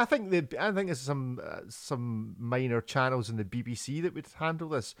 I think there's some minor channels in the BBC that would handle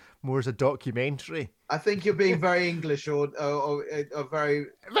this more as a documentary. I think you're being very English or very.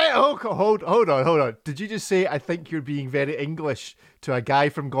 Hold on. Did you just say I think you're being very English to a guy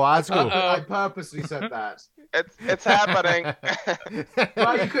from Glasgow? I purposely said that. It's happening.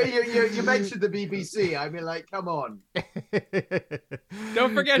 Well, you mentioned the BBC. I mean, like, come on.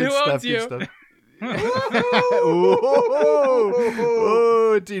 Don't forget who owns you.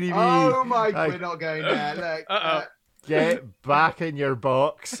 TDB. Oh, Mike, we're not going there. Look, get back in your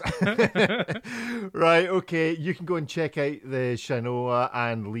box. Right, okay. You can go and check out the Shinoa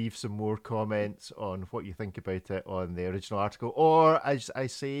and leave some more comments on what you think about it on the original article. Or, as I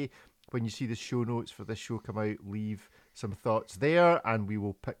say, when you see the show notes for this show come out, leave some thoughts there and we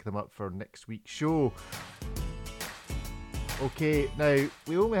will pick them up for next week's show. Okay, now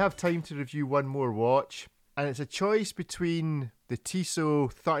we only have time to review one more watch, and it's a choice between the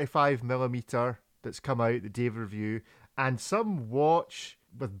Tissot 35mm that's come out, the Dave review, and some watch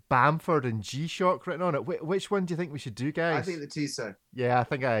with Bamford and G-Shock written on it. Which one do you think we should do, guys? I think the Tissot. Yeah, I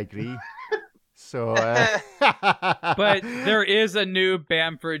think I agree. So, but there is a new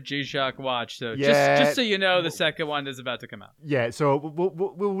Bamford G-Shock watch, so just so you know, the second one is about to come out. Yeah, so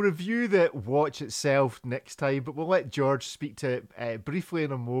we'll review the watch itself next time, but we'll let George speak to it briefly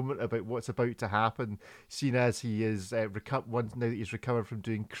in a moment about what's about to happen, seeing as he is now that he's recovered from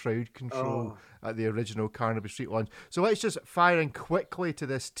doing crowd control at the original Carnaby Street launch. So let's just fire in quickly to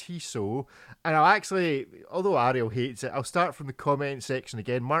this Tissot, and I'll actually, although Ariel hates it, I'll start from the comment section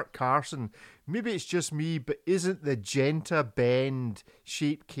again. Mark Carson, maybe it's just me, but isn't the Genta Bend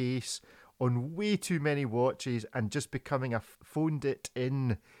shape case on way too many watches and just becoming a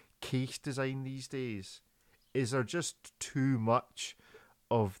phoned-it-in case design these days? Is there just too much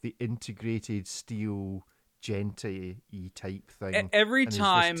of the integrated steel Genta-y type thing? Every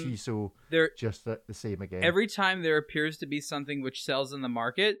time they're just the same again. Every time there appears to be something which sells in the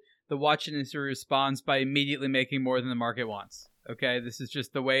market, the watch industry responds by immediately making more than the market wants. Okay, this is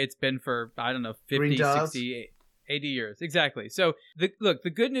just the way it's been for, I don't know, 50, 60, 80 years. Exactly. So, the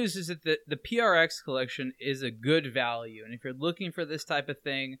good news is that the PRX collection is a good value. And if you're looking for this type of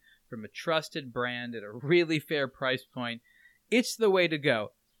thing from a trusted brand at a really fair price point, it's the way to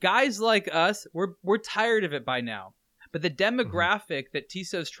go. Guys like us, we're tired of it by now. But the demographic that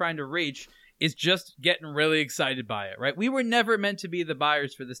Tissot's trying to reach is just getting really excited by it, right? We were never meant to be the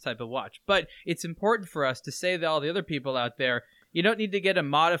buyers for this type of watch, but it's important for us to say to all the other people out there, you don't need to get a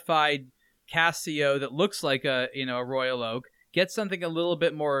modified Casio that looks like a Royal Oak. Get something a little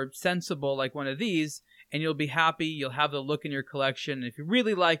bit more sensible like one of these, and you'll be happy. You'll have the look in your collection. And if you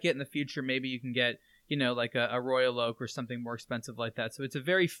really like it in the future, maybe you can get, like a Royal Oak or something more expensive like that. So it's a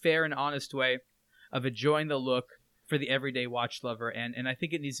very fair and honest way of enjoying the look for the everyday watch lover, and I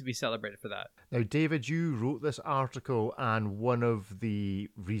think it needs to be celebrated for that. Now, David, you wrote this article, and one of the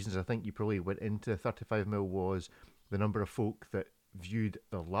reasons I think you probably went into 35mm was the number of folk that viewed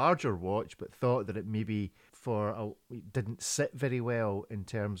the larger watch but thought that it maybe didn't sit very well in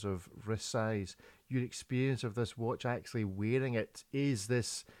terms of wrist size. Your experience of this watch actually wearing it, is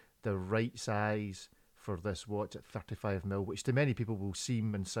this the right size for this watch at 35mm, which to many people will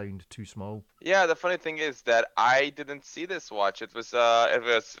seem and sound too small? Yeah, the funny thing is that I didn't see this watch. It was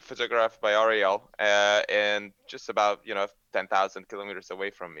photographed by Ariel, and just about 10,000 kilometers away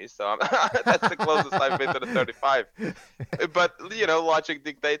from me. So that's the closest I've been to the 35. But, logic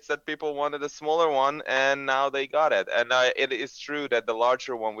dictates that people wanted a smaller one, and now they got it. And it is true that the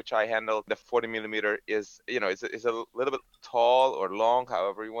larger one, which I handled, the 40mm, is a little bit tall or long,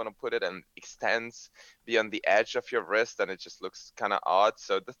 however you want to put it, and extends beyond the edge of your wrist, and it just looks kind of odd.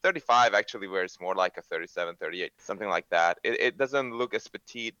 So the 35 actually wears more like a 37, 38, something like that. It doesn't look as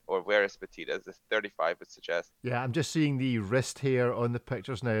petite or wear as petite as the 35 would suggest. Yeah, I'm just seeing the wrist hair on the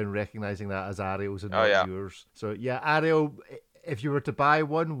pictures now and recognizing that as Ariel's and not yours. So yeah, Ariel, if you were to buy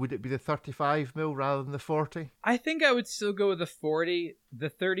one, would it be the 35mm rather than the 40? I think I would still go with the 40. The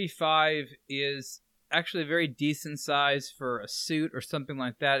 35 is actually a very decent size for a suit or something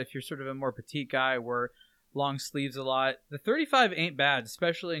like that. If you're sort of a more petite guy, where long sleeves a lot. The 35 ain't bad,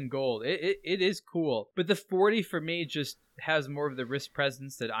 especially in gold. It is cool. But the 40 for me just has more of the wrist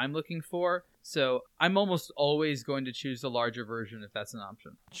presence that I'm looking for. So I'm almost always going to choose the larger version if that's an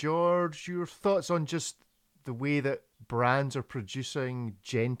option. George, your thoughts on just the way that brands are producing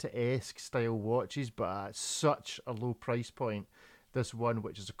Genta-esque style watches, but at such a low price point? This one,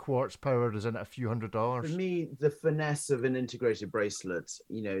 which is a quartz powered, is in at a few $100s. For me, the finesse of an integrated bracelet,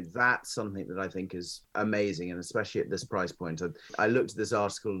 that's something that I think is amazing, and especially at this price point. I looked at this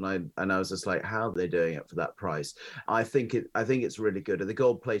article and I was just like, how are they doing it for that price? I think it's really good. The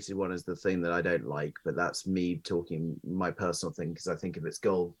gold plated one is the thing that I don't like, but that's me talking my personal thing, because I think if it's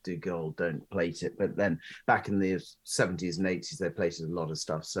gold, do gold, don't plate it. But then back in the 70s and 80s, they plated a lot of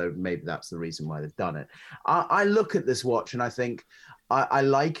stuff, so maybe that's the reason why they've done it. I look at this watch and I think, I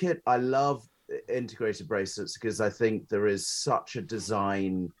like it. I love integrated bracelets because I think there is such a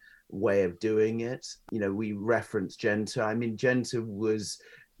design way of doing it. We reference Genta. I mean, Genta was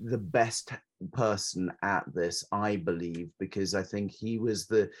the best person at this, I believe, because I think he was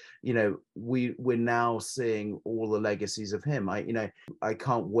we're now seeing all the legacies of him. I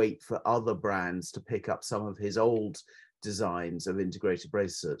can't wait for other brands to pick up some of his old designs of integrated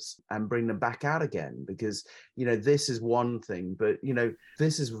bracelets and bring them back out again, because this is one thing, but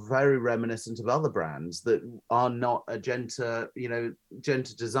this is very reminiscent of other brands that are not a Genta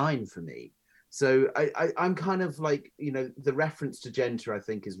design for me. So I'm kind of like, the reference to Genta I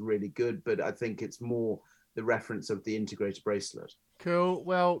think is really good, but I think it's more the reference of the integrated bracelet. Cool.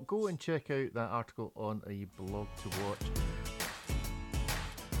 Well, go and check out that article on a blog to watch.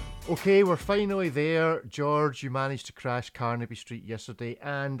 Okay, we're finally there. George, you managed to crash Carnaby Street yesterday,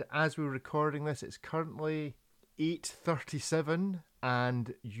 and as we're recording this, it's currently 8:37,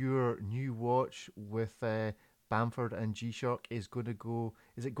 and your new watch with Bamford and G-Shock is going to go...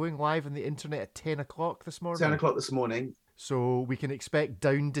 Is it going live on the internet at 10 o'clock this morning? 10 o'clock this morning. So we can expect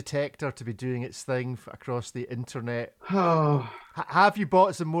Down Detector to be doing its thing across the internet. Oh. Have you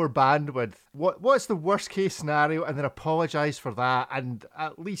bought some more bandwidth? What's the worst case scenario? And then apologise for that. And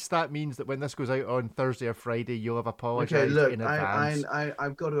at least that means that when this goes out on Thursday or Friday, you'll have apologised in advance.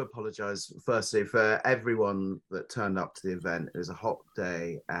 I've got to apologise firstly for everyone that turned up to the event. It was a hot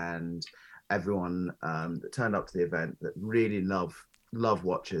day, and everyone that turned up to the event that really love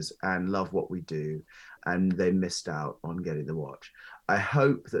watches and love what we do, and they missed out on getting the watch. I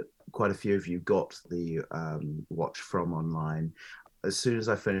hope that quite a few of you got the watch from online. As soon as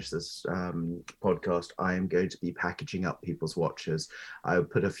I finish this podcast, I am going to be packaging up people's watches. I'll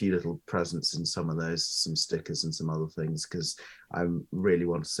put a few little presents in some of those, some stickers and some other things, because I really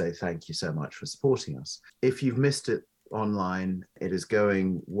want to say thank you so much for supporting us. If you've missed it online, it is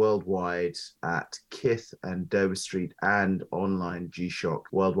going worldwide at Kith and Dover Street, and online G-Shock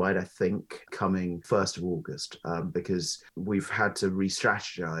worldwide, I think, coming 1st of August, because we've had to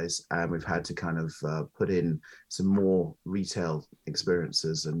re-strategize, and we've had to kind of put in some more retail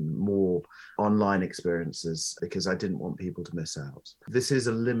experiences and more online experiences, because I didn't want people to miss out. This is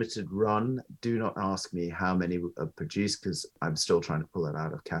a limited run. Do not ask me how many are produced, because I'm still trying to pull it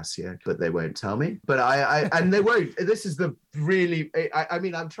out of Casio, but they won't tell me. But and they won't. This is the really, I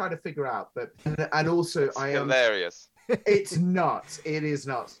mean, I'm trying to figure out, but, and also it's hilarious. It's nuts. It is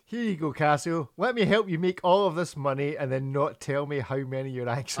nuts. Here you go, Casio. Let me help you make all of this money and then not tell me how many you're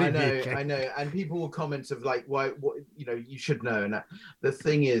actually making. I know. And people will comment of like, why, what, you should know. And the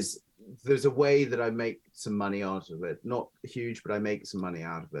thing is, there's a way that I make some money out of it. Not huge, but I make some money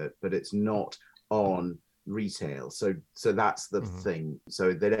out of it, but it's not on retail. So that's the thing.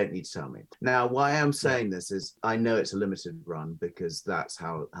 So they don't need to tell me. Now, why I'm saying this is I know it's a limited run, because that's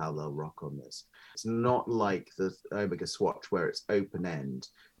how they'll rock on this. It's not like the Omega Swatch where it's open end.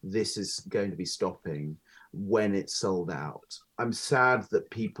 This is going to be stopping when it's sold out. I'm sad that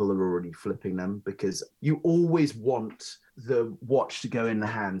people are already flipping them, because you always want the watch to go in the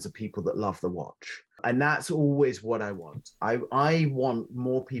hands of people that love the watch. And that's always what I want. I want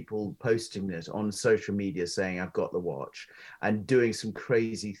more people posting it on social media saying, I've got the watch, and doing some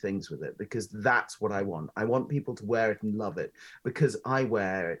crazy things with it, because that's what I want. I want people to wear it and love it, because I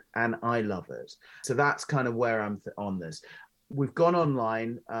wear it and I love it. So that's kind of where I'm on this. We've gone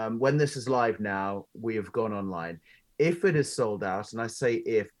online. When this is live now, we have gone online. If it is sold out, and I say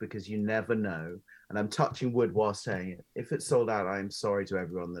if because you never know, and I'm touching wood while saying it, if it's sold out, I'm sorry to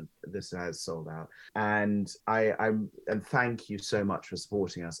everyone that this has sold out. And and thank you so much for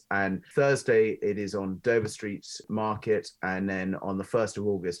supporting us. And Thursday, it is on Dover Street Market, and then on the 1st of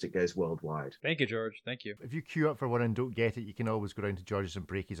August, it goes worldwide. Thank you, George. Thank you. If you queue up for one and don't get it, you can always go down to George's and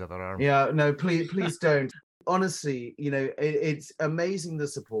break his other arm. Yeah, no, please don't. Honestly, it's amazing, the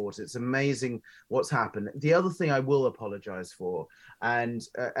support. It's amazing what's happened. The other thing I will apologize for, and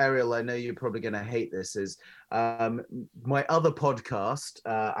Ariel, I know you're probably going to hate this, is my other podcast.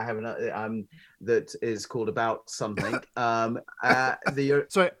 I have another that is called About Something.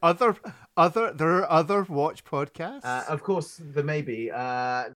 Sorry, there are other watch podcasts? Of course, there may be.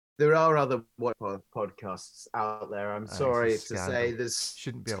 There are other watch podcasts out there. I'm sorry to say this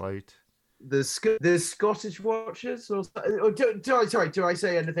shouldn't be allowed. There's Scottish Watchers, or do I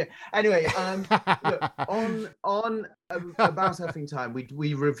say anything? Anyway, look, on About Effing Time, we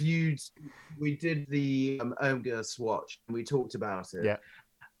did the Omega watch, and we talked about it. Yeah.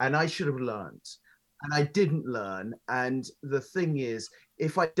 And I should have learned, and I didn't learn. And the thing is,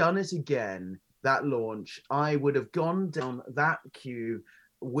 if I'd done it again, that launch, I would have gone down that queue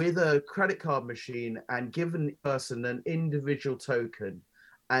with a credit card machine and given the person an individual token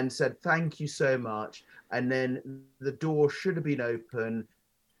and said, thank you so much. And then the door should have been open.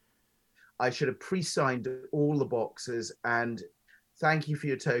 I should have pre-signed all the boxes and thank you for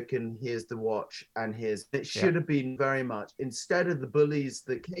your token. Here's the watch and it should have been very much, instead of the bullies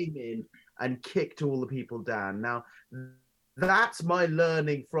that came in and kicked all the people down. Now, that's my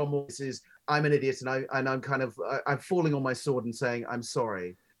learning from all this is I'm an idiot and I'm falling on my sword and saying, I'm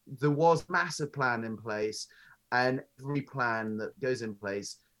sorry. There was a massive plan in place. And every plan that goes in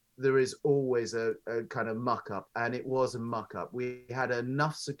place, there is always a kind of muck up, and it was a muck up. We had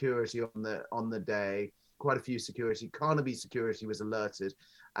enough security on the day, quite a few security. Carnaby security was alerted,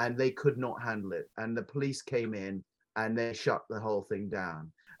 and they could not handle it. And the police came in and they shut the whole thing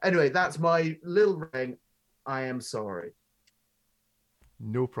down. Anyway, that's my little ring. I am sorry.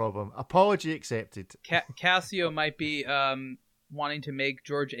 No problem. Apology accepted. Casio might be wanting to make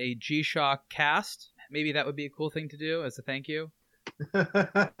George a G-Shock cast. Maybe that would be a cool thing to do as a thank you.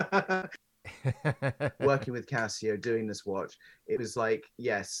 Working with Casio, doing this watch, it was like,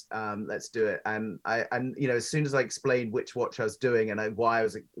 yes, let's do it. And as soon as I explained which watch I was doing and why I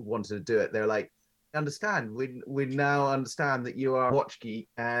wanted to do it, they're like, understand. We now understand that you are a watch geek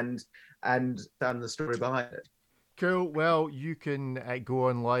and understand the story behind it. Cool. Well, you can go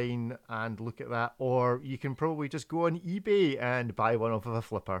online and look at that, or you can probably just go on eBay and buy one off of a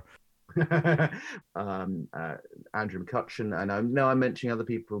flipper. Andrew McCutcheon, and I'm mentioning other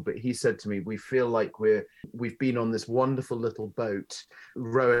people, but he said to me, we feel like we've been on this wonderful little boat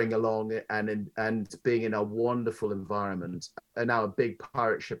rowing along and being in a wonderful environment, and now a big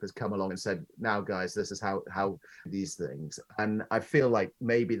pirate ship has come along and said, now guys, this is how these things. And I feel like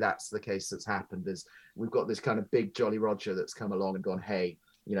maybe that's the case that's happened, is we've got this kind of big Jolly Roger that's come along and gone, hey,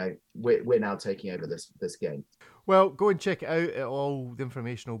 we're now taking over this game. Well, go and check it out. All the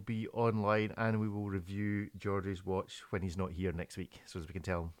information will be online, and we will review George's watch when he's not here next week, so as we can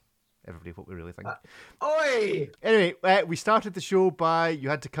tell everybody what we really think. Oi! Anyway, we started the show by you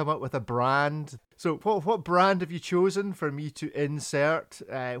had to come up with a brand. So what brand have you chosen for me to insert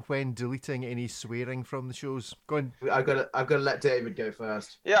when deleting any swearing from the shows? Go on. I've got to let David go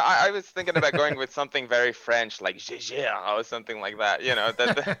first. Yeah, I was thinking about going with something very French, like "gégé" or something like that.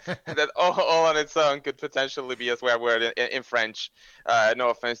 That all on its own could potentially be a swear word in French.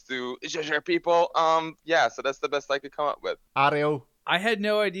 No offense to "gégé" people. So that's the best I could come up with. Ariel. I had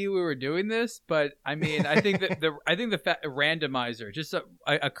no idea we were doing this, but I mean, I think that the randomizer, just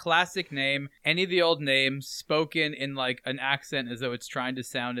a classic name, any of the old names spoken in like an accent as though it's trying to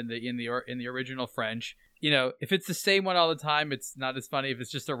sound in the original French. If it's the same one all the time, it's not as funny. If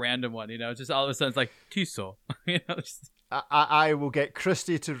it's just a random one, just all of a sudden it's like Tissot. I will get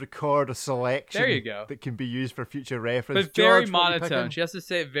Christy to record a selection. There you go. That can be used for future reference. But very monotone. She has to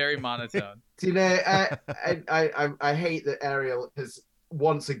say it very monotone. I hate that Ariel has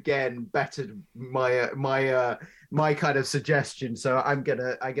once again bettered my kind of suggestion, so I'm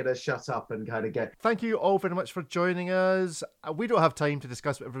gonna shut up and kind of get. Thank you all very much for joining us. We don't have time to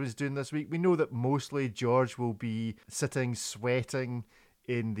discuss what everyone's doing this week. We know that mostly George will be sitting sweating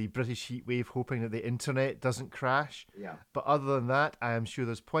in the British heatwave, hoping that the internet doesn't crash. Yeah. But other than that, I am sure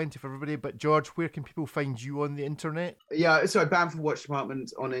there's plenty for everybody. But George, where can people find you on the internet? Yeah, so Bamford Watch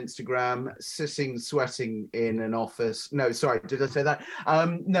Department on Instagram, sitting, sweating in an office. No, sorry, did I say that?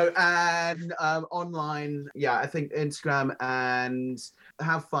 No, and online, yeah, I think Instagram, and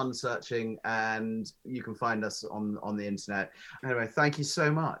have fun searching, and you can find us on the internet. Anyway, thank you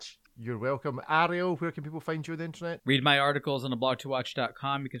so much. You're welcome. Ariel, where can people find you on the internet? Read my articles on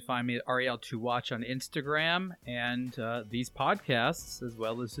blog2watch.com. You can find me at Ariel2Watch on Instagram, and these podcasts, as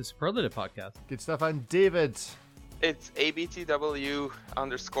well as the Superlative podcast. Good stuff. And David? It's ABTW_David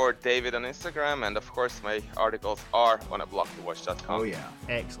on Instagram, and of course my articles are on blogtowatch.com. Oh yeah.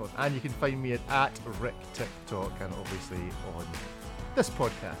 Excellent. And you can find me at Rick TikTok and obviously on this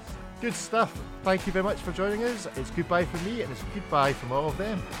podcast. Good stuff. Thank you very much for joining us. It's goodbye from me and it's goodbye from all of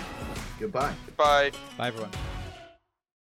them. Goodbye. Goodbye. Bye, everyone.